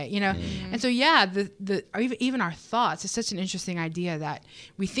this way, And so, even our thoughts is such an interesting idea that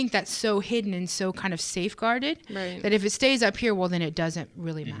we think that's so hidden and so kind of safeguarded Right. that if it stays up here, well, then it doesn't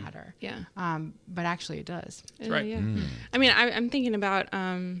really matter. Yeah. But actually it does. Right. Yeah. I mean, I'm thinking about,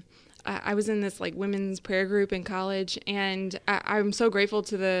 I was in this like women's prayer group in college, and I'm so grateful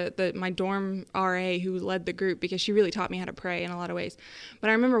to my dorm RA who led the group, because she really taught me how to pray in a lot of ways. But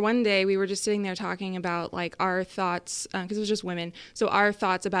I remember one day we were just sitting there talking about like our thoughts, because it was just women, so our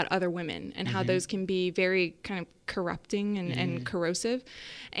thoughts about other women and how those can be very kind of corrupting and corrosive.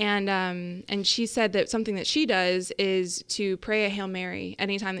 And she said that something that she does is to pray a Hail Mary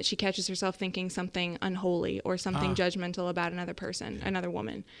anytime that she catches herself thinking something unholy or something judgmental about another person, another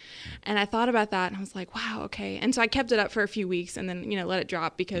woman. And I thought about that and I was like, wow, okay. And so I kept it up for a few weeks and then, let it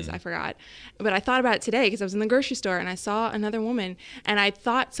drop because I forgot. But I thought about it today because I was in the grocery store and I saw another woman and I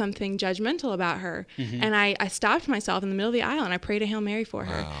thought something judgmental about her. And I stopped myself in the middle of the aisle and I prayed a Hail Mary for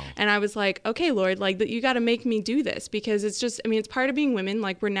her. And I was like, okay, Lord, like you got to make me do this, because it's just, it's part of being women.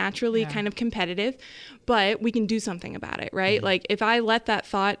 Like we're naturally kind of competitive, but we can do something about it, right? Like if I let that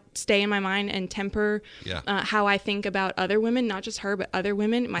thought stay in my mind and temper how I think about other women, not just her, but other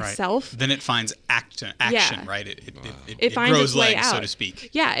women, myself. Then it finds action, right? It finds grows its way legs, out. so to speak.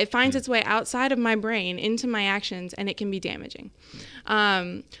 Yeah, it finds its way outside of my brain into my actions, and it can be damaging.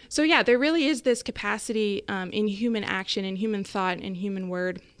 So yeah, there really is this capacity in human action, in human thought, in human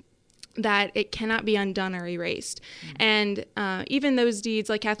word, that it cannot be undone or erased. And even those deeds,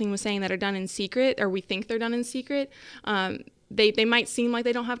 like Kathleen was saying, that are done in secret, or we think they're done in secret, they might seem like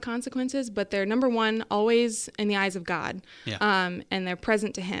they don't have consequences, but they're, number one, always in the eyes of God. Yeah. And they're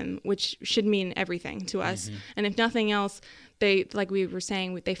present to him, which should mean everything to us. And if nothing else, they, like we were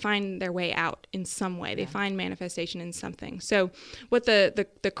saying, they find their way out in some way. They find manifestation in something. So what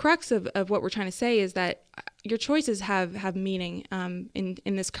the crux of what we're trying to say is that your choices have meaning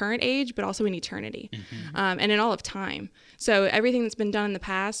in this current age, but also in eternity, and in all of time. So everything that's been done in the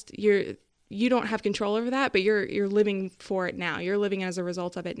past, you don't have control over that, but you're living for it now. You're living as a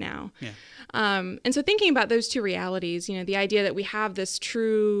result of it now. Yeah. And so thinking about those two realities, the idea that we have this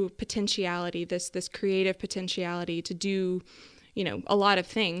true potentiality, this creative potentiality to do, a lot of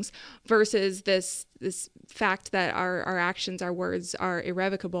things, versus this fact that our actions, our words are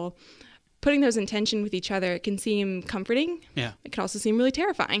irrevocable. Putting those in tension with each other, it can seem comforting. Yeah. It can also seem really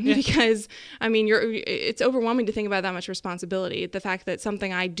terrifying because, it's overwhelming to think about that much responsibility. The fact that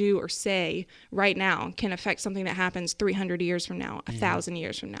something I do or say right now can affect something that happens 300 years from now, 1,000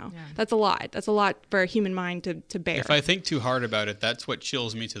 years from now. Yeah. That's a lot. That's a lot for a human mind to bear. If I think too hard about it, that's what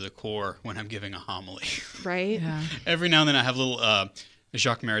chills me to the core when I'm giving a homily. Right? Yeah. Every now and then I have a little,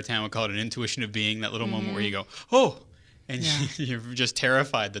 Jacques Maritain would call it an intuition of being, that little moment where you go, oh, and you're just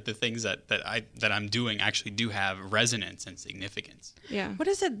terrified that the things that I'm doing actually do have resonance and significance. Yeah. What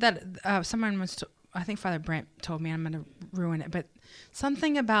is it that someone was? I think Father Brent told me. I'm going to ruin it, but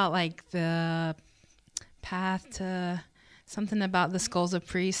something about like the path to something about the skulls of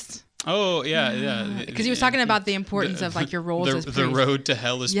priests. Oh yeah. Because he was talking about the importance of like your roles as priest. The road to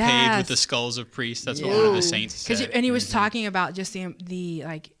hell is paved with the skulls of priests. That's what one of the saints said. And he was talking about just the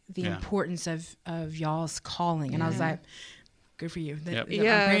importance of y'all's calling, and I was like, good for you. I'm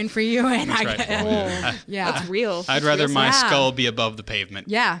praying for you, and that's real. I'd rather my skull be above the pavement.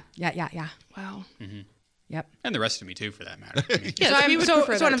 Yeah. Wow. Yep. And the rest of me too, for that matter.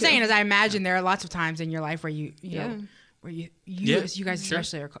 So what I'm saying is, I imagine there are lots of times in your life where you know. Where you guys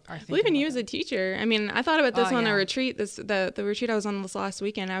especially are thinking. Well, even you as a teacher. I mean, I thought about this on a retreat. The retreat I was on this last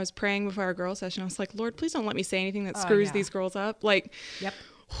weekend. I was praying before our girls' session. I was like, Lord, please don't let me say anything that screws these girls up. Like,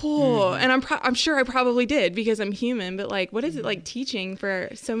 and I'm sure I probably did because I'm human. But like, what is it like teaching for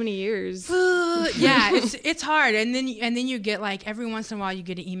so many years? It's hard. And then you get like every once in a while you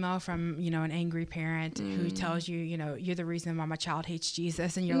get an email from an angry parent who tells you you're the reason why my child hates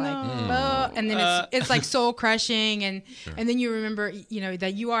Jesus, and you're like, oh, and then it's like soul crushing, and then you remember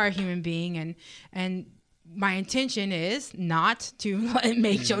that you are a human being, and my intention is not to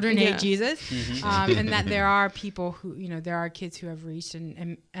make children hate Jesus, and that there are people who, there are kids who have reached,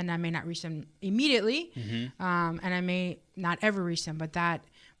 and I may not reach them immediately, and I may not ever reach them, but that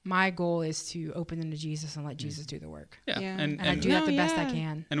my goal is to open them to Jesus and let Jesus do the work. And I do that the best I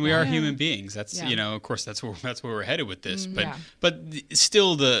can. And we are human beings. That's of course that's where we're headed with this. But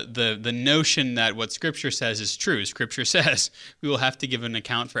still the notion that what Scripture says is true. Scripture says we will have to give an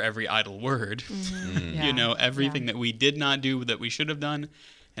account for every idle word. Everything that we did not do that we should have done,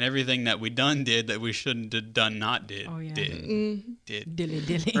 and everything that we did that we shouldn't have done not did. Did.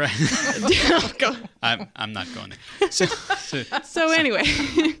 Dilly. Right. Oh, God. I'm not going there. So anyway,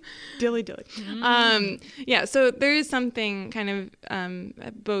 dilly. So there is something kind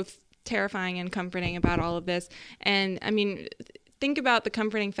of both terrifying and comforting about all of this. And I mean, think about the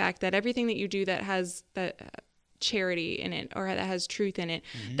comforting fact that everything that you do that has charity in it or that has truth in it,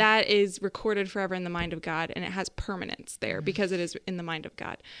 that is recorded forever in the mind of God, and it has permanence there because it is in the mind of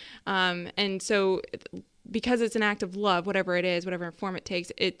God. And so because it's an act of love, whatever it is, whatever form it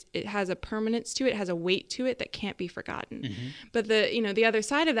takes, it has a permanence to it, has a weight to it that can't be forgotten. But the other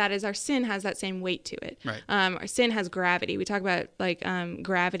side of that is our sin has that same weight to it. Right. Our sin has gravity. We talk about like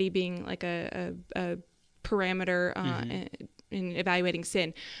gravity being like a parameter in evaluating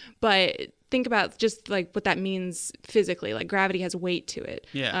sin, but think about just like what that means physically. Like gravity has weight to it,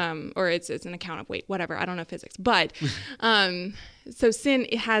 or it's an account of weight, whatever. I don't know physics, but so sin,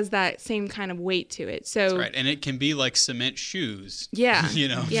 it has that same kind of weight to it. So that's right, and it can be like cement shoes. If you're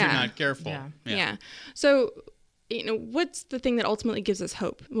not careful. So what's the thing that ultimately gives us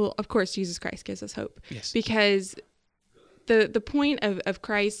hope? Well, of course, Jesus Christ gives us hope. Yes. Because the point of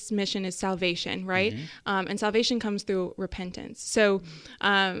Christ's mission is salvation, right? And salvation comes through repentance. So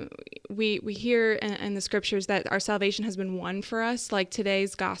we hear in the scriptures that our salvation has been won for us, like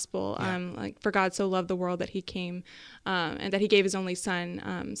today's gospel, like for God so loved the world that he came and that he gave his only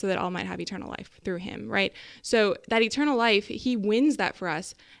son so that all might have eternal life through him, right? So that eternal life, he wins that for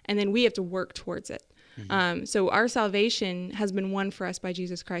us, and then we have to work towards it. So our salvation has been won for us by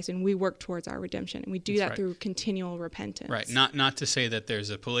Jesus Christ, and we work towards our redemption, and we do that through continual repentance. Right. Not to say that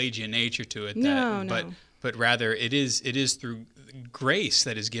there's a Pelagian nature to it. But rather it is through grace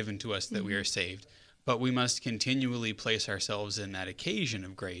that is given to us that we are saved. but we must continually place ourselves in that occasion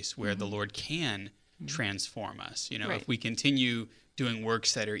of grace where the Lord can transform us. You know, Right. if we continue doing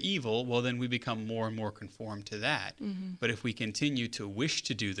works that are evil, well, then we become more and more conformed to that. But if we continue to wish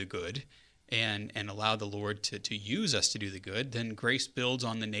to do the good and allow the Lord to use us to do the good, then grace builds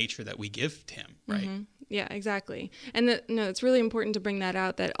on the nature that we give to him, right? Yeah, exactly. And it's really important to bring that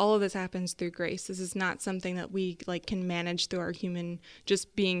out, that all of this happens through grace. This is not something that we can manage through our human,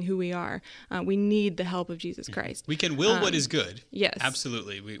 just being who we are. We need the help of Jesus Christ. We can will what is good. Yes.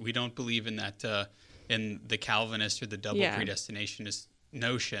 Absolutely. We don't believe in that, in the Calvinist or the double predestinationist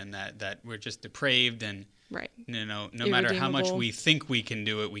notion that we're just depraved and, Right. no matter how much Irredeemable. we think we can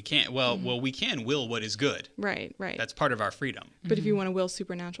do it, we can't. Well, we can will what is good. Right. That's part of our freedom. But if you want to will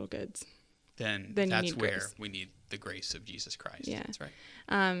supernatural goods, Then you that's need where grace. we need the grace of Jesus Christ. Yeah. That's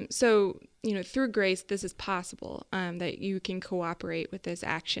right. So, through grace, this is possible, that you can cooperate with this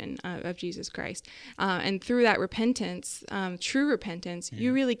action of Jesus Christ. And through that repentance, true repentance,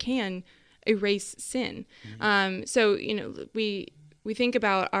 you really can erase sin. So, we think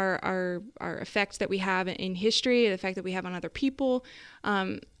about our effect that we have in history, the effect that we have on other people.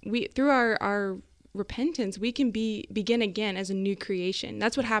 Through our repentance, we can begin again as a new creation.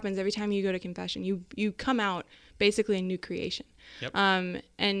 That's what happens every time you go to confession. You come out basically a new creation. Yep.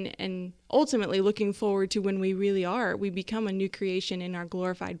 And ultimately looking forward to when we become a new creation in our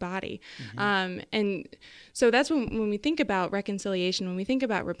glorified body. And so that's when we think about reconciliation, when we think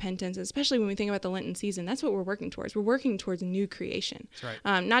about repentance, especially when we think about the Lenten season, that's what we're working towards. We're working towards a new creation. That's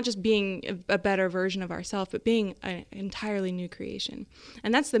right. Not just being a better version of ourselves, but being an entirely new creation.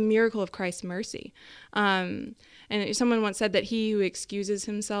 And that's the miracle of Christ's mercy. And someone once said that he who excuses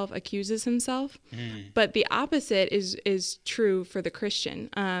himself accuses himself. But the opposite is true for the Christian,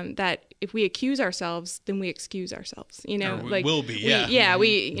 that if we accuse ourselves, then we excuse ourselves. Or we will be, yeah.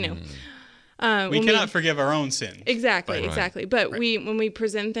 We cannot forgive our own sins. Exactly, Right. exactly. But Right. when we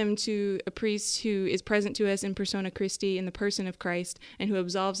present them to a priest who is present to us in persona Christi, in the person of Christ, and who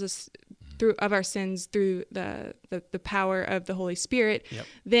absolves us of our sins through the power of the Holy Spirit,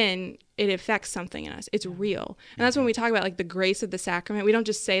 then it affects something in us. It's real. And that's when we talk about the grace of the sacrament. We don't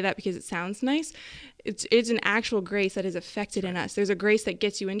just say that because it sounds nice. It's an actual grace that is affected in us. There's a grace that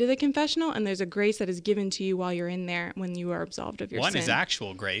gets you into the confessional, and there's a grace that is given to you while you're in there when you are absolved of your sin. One is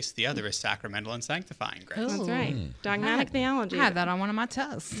actual grace, the other is sacramental and sanctifying grace. That's right. Dogmatic theology. I had that on one of my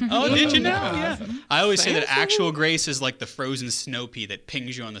tests. Oh, did you know? Yeah. I always say that actual grace is like the frozen snow pea that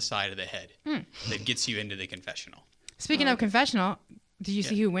pings you on the side of the head, that gets you into the confessional. Speaking of confessional, did you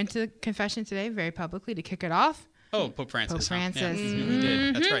see who went to confession today very publicly to kick it off? Oh, Pope Francis. Pope Francis. Yeah, he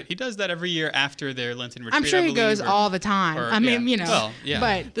did. That's right. He does that every year after their Lenten retreat. I'm sure I he goes believe, or- all the time. or- I mean, yeah. Well, yeah.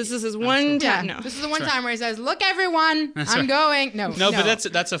 But This is his one time. No. this is the one That's time where he says, "Look, everyone, I'm going." No, No,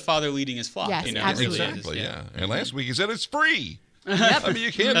 but that's a father leading his flock. Yes, you know, absolutely. It really Exactly, is, yeah. And last week he said it's free. I mean,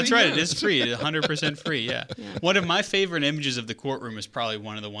 you can't. That's beat right. that. It is free. It's 100% free. Yeah. One of my favorite images of the courtroom is probably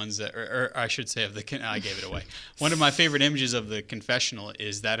one of the ones that, or I should say, I gave it away. One of my favorite images of the confessional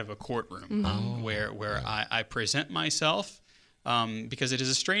is that of a courtroom where I present myself, because it is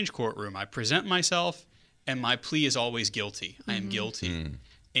a strange courtroom. I present myself, and my plea is always guilty. I am guilty,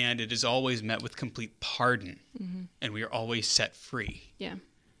 and it is always met with complete pardon, and we are always set free. Yeah.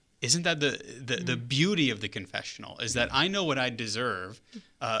 Isn't that the beauty of the confessional, is that I know what I deserve.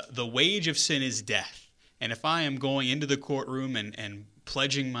 The wage of sin is death. And if I am going into the courtroom and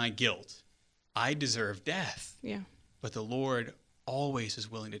pledging my guilt, I deserve death. Yeah. But the Lord always is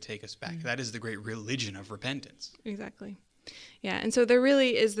willing to take us back. That is the great religion of repentance. Exactly. Yeah, and so there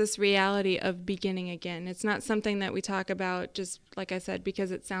really is this reality of beginning again. It's not something that we talk about just, like I said,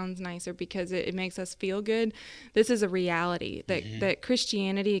 because it sounds nice or because it makes us feel good. This is a reality that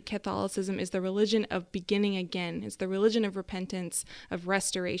Christianity, Catholicism, is the religion of beginning again. It's the religion of repentance, of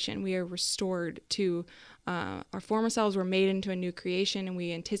restoration. We are restored to our former selves. We're made into a new creation, and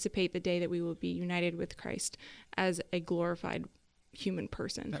we anticipate the day that we will be united with Christ as a glorified human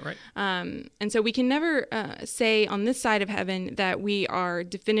person. Is that right? And so we can never say on this side of heaven that we are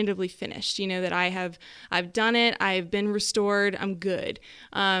definitively finished, that I've done it, I've been restored, I'm good.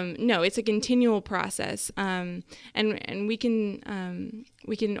 No, it's a continual process. And we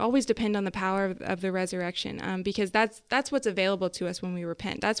can always depend on the power of the resurrection, because that's what's available to us when we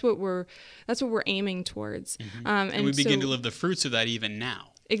repent. That's what we're aiming towards. And we begin to live the fruits of that even now.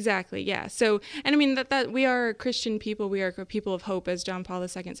 Exactly, yeah. So, and I mean that we are Christian people. We are a people of hope, as John Paul II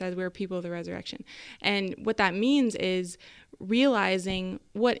says. We are people of the resurrection. And what that means is realizing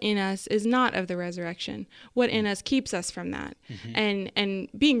what in us is not of the resurrection, what in us keeps us from that, and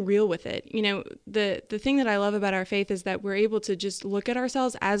being real with it. The thing that I love about our faith is that we're able to just look at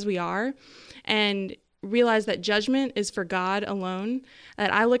ourselves as we are, and realize that judgment is for God alone,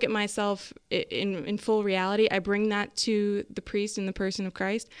 that I look at myself in full reality. I bring that to the priest in the person of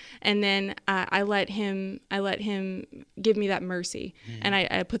Christ, and then I let him give me that mercy, and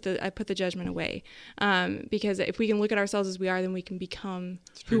I put the judgment away, because if we can look at ourselves as we are, then we can become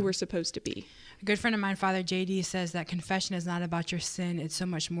who we're supposed to be. A good friend of mine, Father JD, says that confession is not about your sin; it's so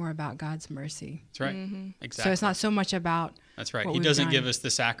much more about God's mercy. That's right. Exactly. So it's not so much about. That's right. What He we've doesn't done. give us the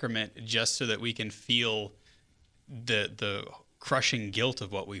sacrament just so that we can feel the crushing guilt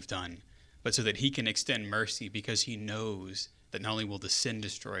of what we've done, but so that he can extend mercy, because he knows that not only will the sin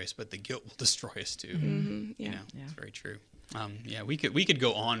destroy us, but the guilt will destroy us too. Yeah. You know, it's very true. We could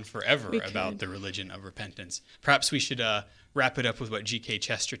go on forever about the religion of repentance. Perhaps we should wrap it up with what G.K.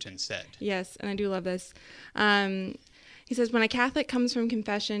 Chesterton said. Yes, and I do love this. He says, when a Catholic comes from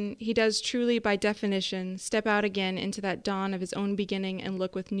confession, he does truly, by definition, step out again into that dawn of his own beginning and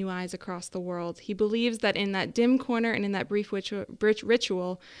look with new eyes across the world. He believes that in that dim corner and in that brief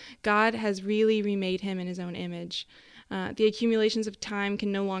ritual, God has really remade him in his own image. The accumulations of time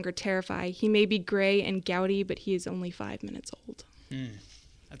can no longer terrify. He may be gray and gouty, but he is only 5 minutes old.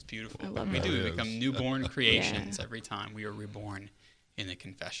 That's beautiful. I love we that. do become newborn creations every time we are reborn in the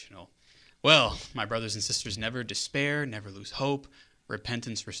confessional. Well, my brothers and sisters, never despair, never lose hope.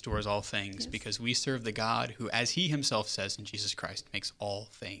 Repentance restores all things, because we serve the God who, as he himself says in Jesus Christ, makes all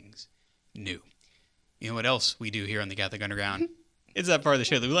things new. You know what else we do here on the Catholic Underground? It's that part of the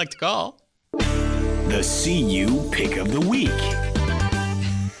show that we like to call The CU Pick of the Week.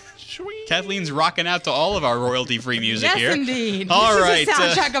 Kathleen's rocking out to all of our royalty-free music Yes, here. indeed. All this right. is the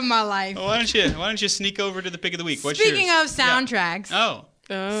soundtrack of my life. Why don't you sneak over to the pick of the week? What's Speaking yours? of soundtracks, Oh,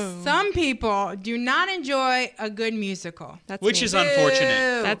 some people do not enjoy a good musical. That's which me. is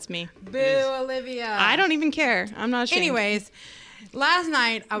unfortunate. Boo. That's me. Boo, Olivia. I don't even care. I'm not ashamed. Anyways, last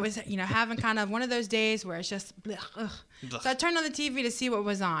night I was, having kind of one of those days where it's just blech, ugh. So I turned on the TV to see what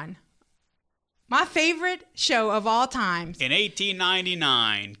was on. My favorite show of all times. In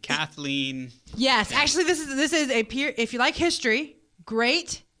 1899, Kathleen. Yes, actually, this is a peer. If you like history,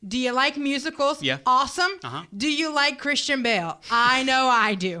 great. Do you like musicals? Yeah. Awesome. Uh-huh. Do you like Christian Bale? I know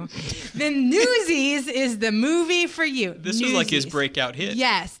I do. Then Newsies is the movie for you. This was like his Newsies. breakout hit.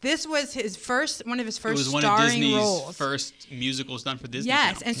 Yes, this was one of his It first was one of starring Disney's roles. first musicals done for Disney.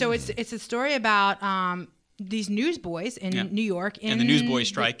 Yes, Channel. and so it's a story about these newsboys in New York. And the newsboy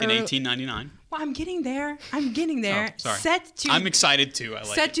strike in 1899. Well, I'm getting there. Oh, sorry. Set to I'm excited too. I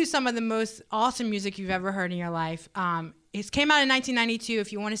like set it. to some of the most awesome music you've ever heard in your life. It came out in 1992.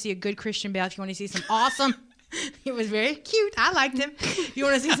 If you want to see a good Christian Bale, if you want to see some awesome, he was very cute. I liked him. If you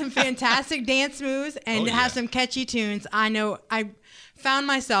want to see some fantastic dance moves and have some catchy tunes, I know I found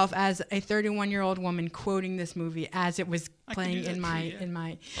myself as a 31-year-old woman quoting this movie as it was playing in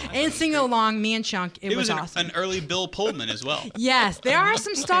my and singing along. Me and Chunk. It was awesome. An early Bill Pullman as well. Yes, there are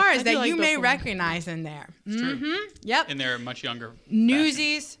some stars I do that like you Bill may Pullman. recognize in there. True. Yep. And they're much younger.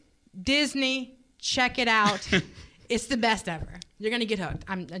 Newsies, Disney, check it out. It's the best ever. You're going to get hooked.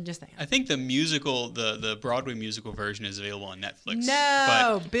 I'm just saying. I think the musical, the Broadway musical version is available on Netflix.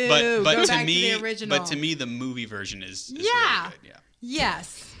 No, boo. But Go to back me, to the original. But to me, the movie version is Yeah. really good. Yeah.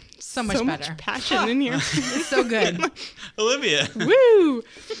 Yes. So much better. passion in here. It's so good. Olivia, Woo!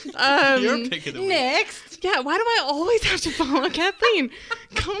 your pick of the week. Next. Yeah, why do I always have to follow Kathleen?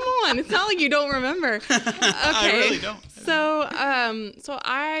 Come on, it's not like you don't remember. Okay. I really don't. So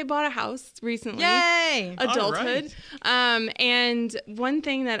I bought a house recently. Yay. Adulthood. And one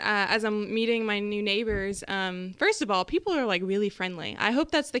thing that as I'm meeting my new neighbors, first of all, people are like really friendly. I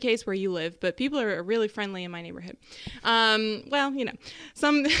hope that's the case where you live, but people are really friendly in my neighborhood. Well,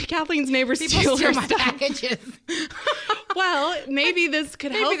 some Kathleen's neighbors People steal my stuff. packages. Well, maybe this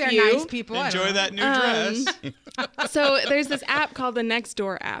could help Maybe they're you. nice people. I don't Enjoy know. that new dress. So there's this app called the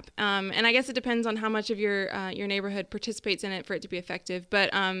Nextdoor app, and I guess it depends on how much of your neighborhood participates in it for it to be effective.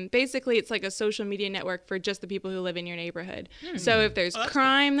 But basically, it's like a social media network for just the people who live in your neighborhood. So if there's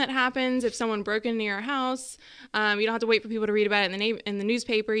crime that happens, if someone broke into your house, you don't have to wait for people to read about it in the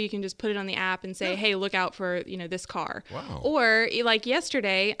newspaper. You can just put it on the app and say, "Hey, look out for this car." Wow. Or like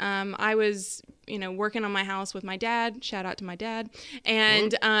yesterday, I was working on my house with my dad. Shout out to my dad.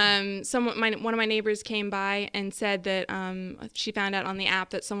 And one of my neighbors came by and said that she found out on the app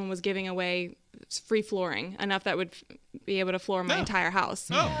that someone was giving away free flooring, enough that would be able to floor my entire house.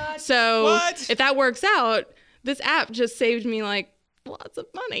 Oh. So What? if that works out, this app just saved me like lots of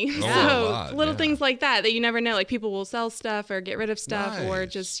money. a So lot, little yeah. things like that you never know. Like people will sell stuff or get rid of stuff or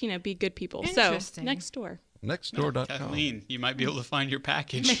Nice. just be good people. So Interesting. Nextdoor. Nextdoor.com. Kathleen, you might be able to find your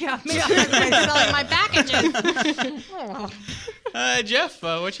package. Maybe I'll selling my packages. Jeff,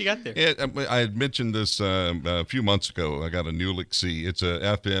 what you got there? Yeah, I had mentioned this a few months ago. I got a Newlick C. It's a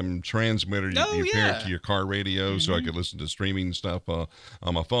FM transmitter. You pair it to your car radio, so I could listen to streaming stuff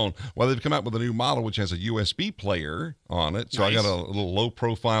on my phone. Well, they've come out with a new model which has a USB player on it. So I got a little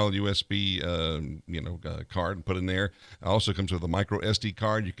low-profile USB, card and put in there. It also comes with a micro SD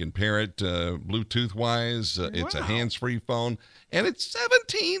card. You can pair it Bluetooth-wise. It's a hands-free phone, and it's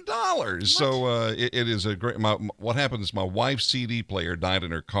 $17. So it is a great. What happens is my wife's CD player died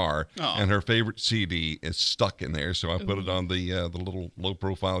in her car, and her favorite CD is stuck in there. So I put it on the little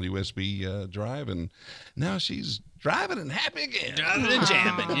low-profile USB drive, and now she's driving and happy again. Driving and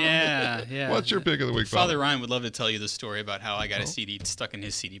jamming. Yeah. What's your pick of the week, Father Ryan would love to tell you the story about how I got a CD stuck in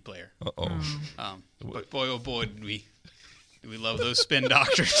his CD player. But boy, oh boy, did we love those spin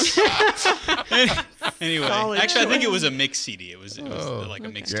doctors. Anyway, actually, I think it was a mixed CD. It was like a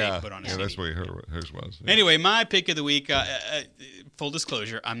mixtape put on a CD. Yeah, that's what hers was. Yeah. Anyway, my pick of the week, full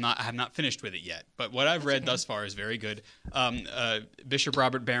disclosure, I have not finished with it yet, but what I've read thus far is very good. Bishop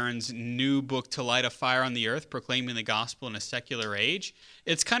Robert Barron's new book, To Light a Fire on the Earth, Proclaiming the Gospel in a Secular Age.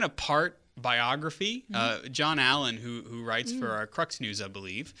 It's kind of part biography. John Allen, who writes for our Crux News, I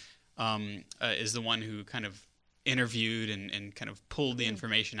believe, is the one who kind of interviewed and kind of pulled the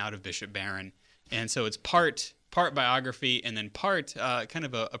information out of Bishop Barron. And so it's part biography and then part kind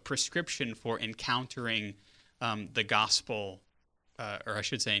of a prescription for encountering the gospel, or I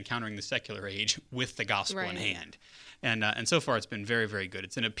should say encountering the secular age with the gospel in hand. And so far it's been very, very good.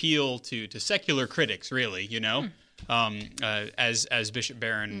 It's an appeal to secular critics, really, as Bishop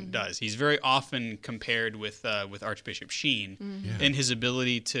Barron does. He's very often compared with Archbishop Sheen in his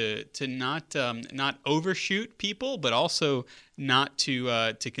ability to not overshoot people, but also not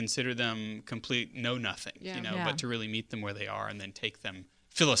to consider them complete know-nothing, but to really meet them where they are and then take them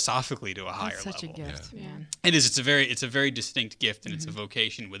philosophically to a higher level. Such a gift, man. It is. It's a very distinct gift, and it's a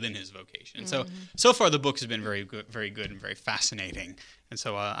vocation within his vocation. And so far the book has been very good and very fascinating. And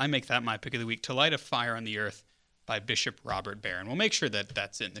so I make that my pick of the week, To Light a Fire on the Earth by Bishop Robert Barron. We'll make sure that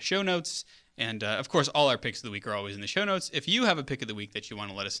that's in the show notes. And, of course, all our picks of the week are always in the show notes. If you have a pick of the week that you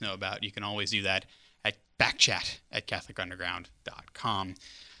want to let us know about, you can always do that at backchat@catholicunderground.com.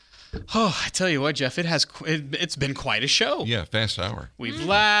 Oh, I tell you what, Jeff, it's been quite a show. Yeah, fast hour. We've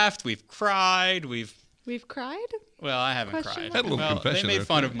laughed, we've cried, We've cried? Well, I haven't cried. Had a little confession. They made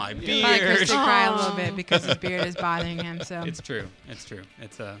fun of my beard. Chris did cry a little bit because his beard is bothering him. So it's true. It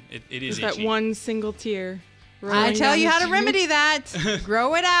is that itchy. one single tear. I tell you how to remedy that.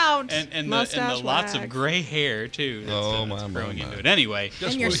 Grow it out. And the lots of gray hair too. That's growing into it. Anyway.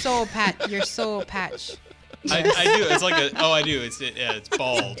 And your soul patch. I do. It's like I do. It's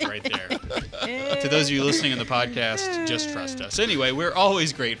bald right there. To those of you listening on the podcast, just trust us. Anyway, we're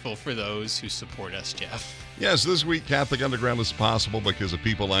always grateful for those who support us, Jeff. Yes, this week Catholic Underground is possible because of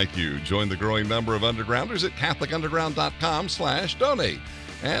people like you. Join the growing number of undergrounders at CatholicUnderground.com/donate.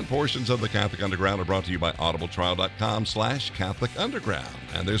 And portions of the Catholic Underground are brought to you by audibletrial.com/Catholic Underground.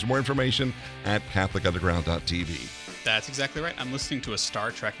 And there's more information at CatholicUnderground.tv. That's exactly right. I'm listening to a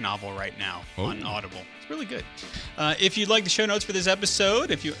Star Trek novel right now on Audible. It's really good. If you'd like the show notes for this episode,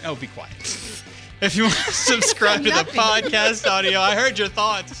 be quiet. If you want to subscribe to the podcast audio, I heard your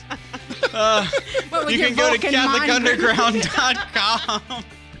thoughts. You can go to CatholicUnderground.com.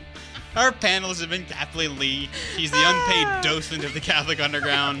 Our panelists have been Kathleen Lee. She's the unpaid docent of the Catholic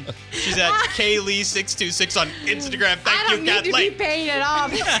Underground. She's at KLee626 on Instagram. Thank you, Kathleen. I don't need to be paid at all.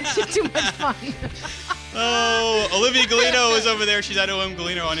 It's too much fun. Oh, Olivia Galino is over there. She's at OM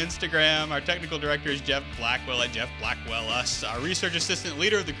Galino on Instagram. Our technical director is Jeff Blackwell at Jeff Blackwell Us. Our research assistant,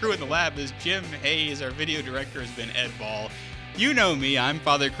 leader of the crew in the lab, is Jim Hayes. Our video director has been Ed Ball. You know me. I'm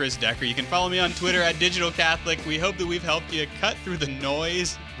Father Chris Decker. You can follow me on Twitter at Digital Catholic. We hope that we've helped you cut through the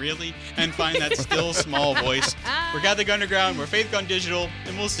noise, really, and find that still small voice. We're Catholic Underground. We're Faith Gone Digital,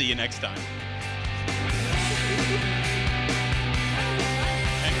 and we'll see you next time.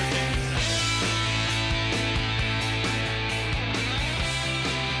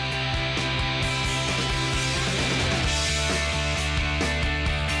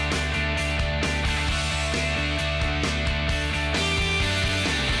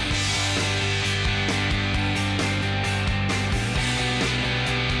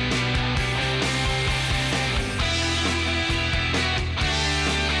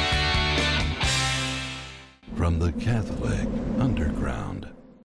 From the Catholic Underground.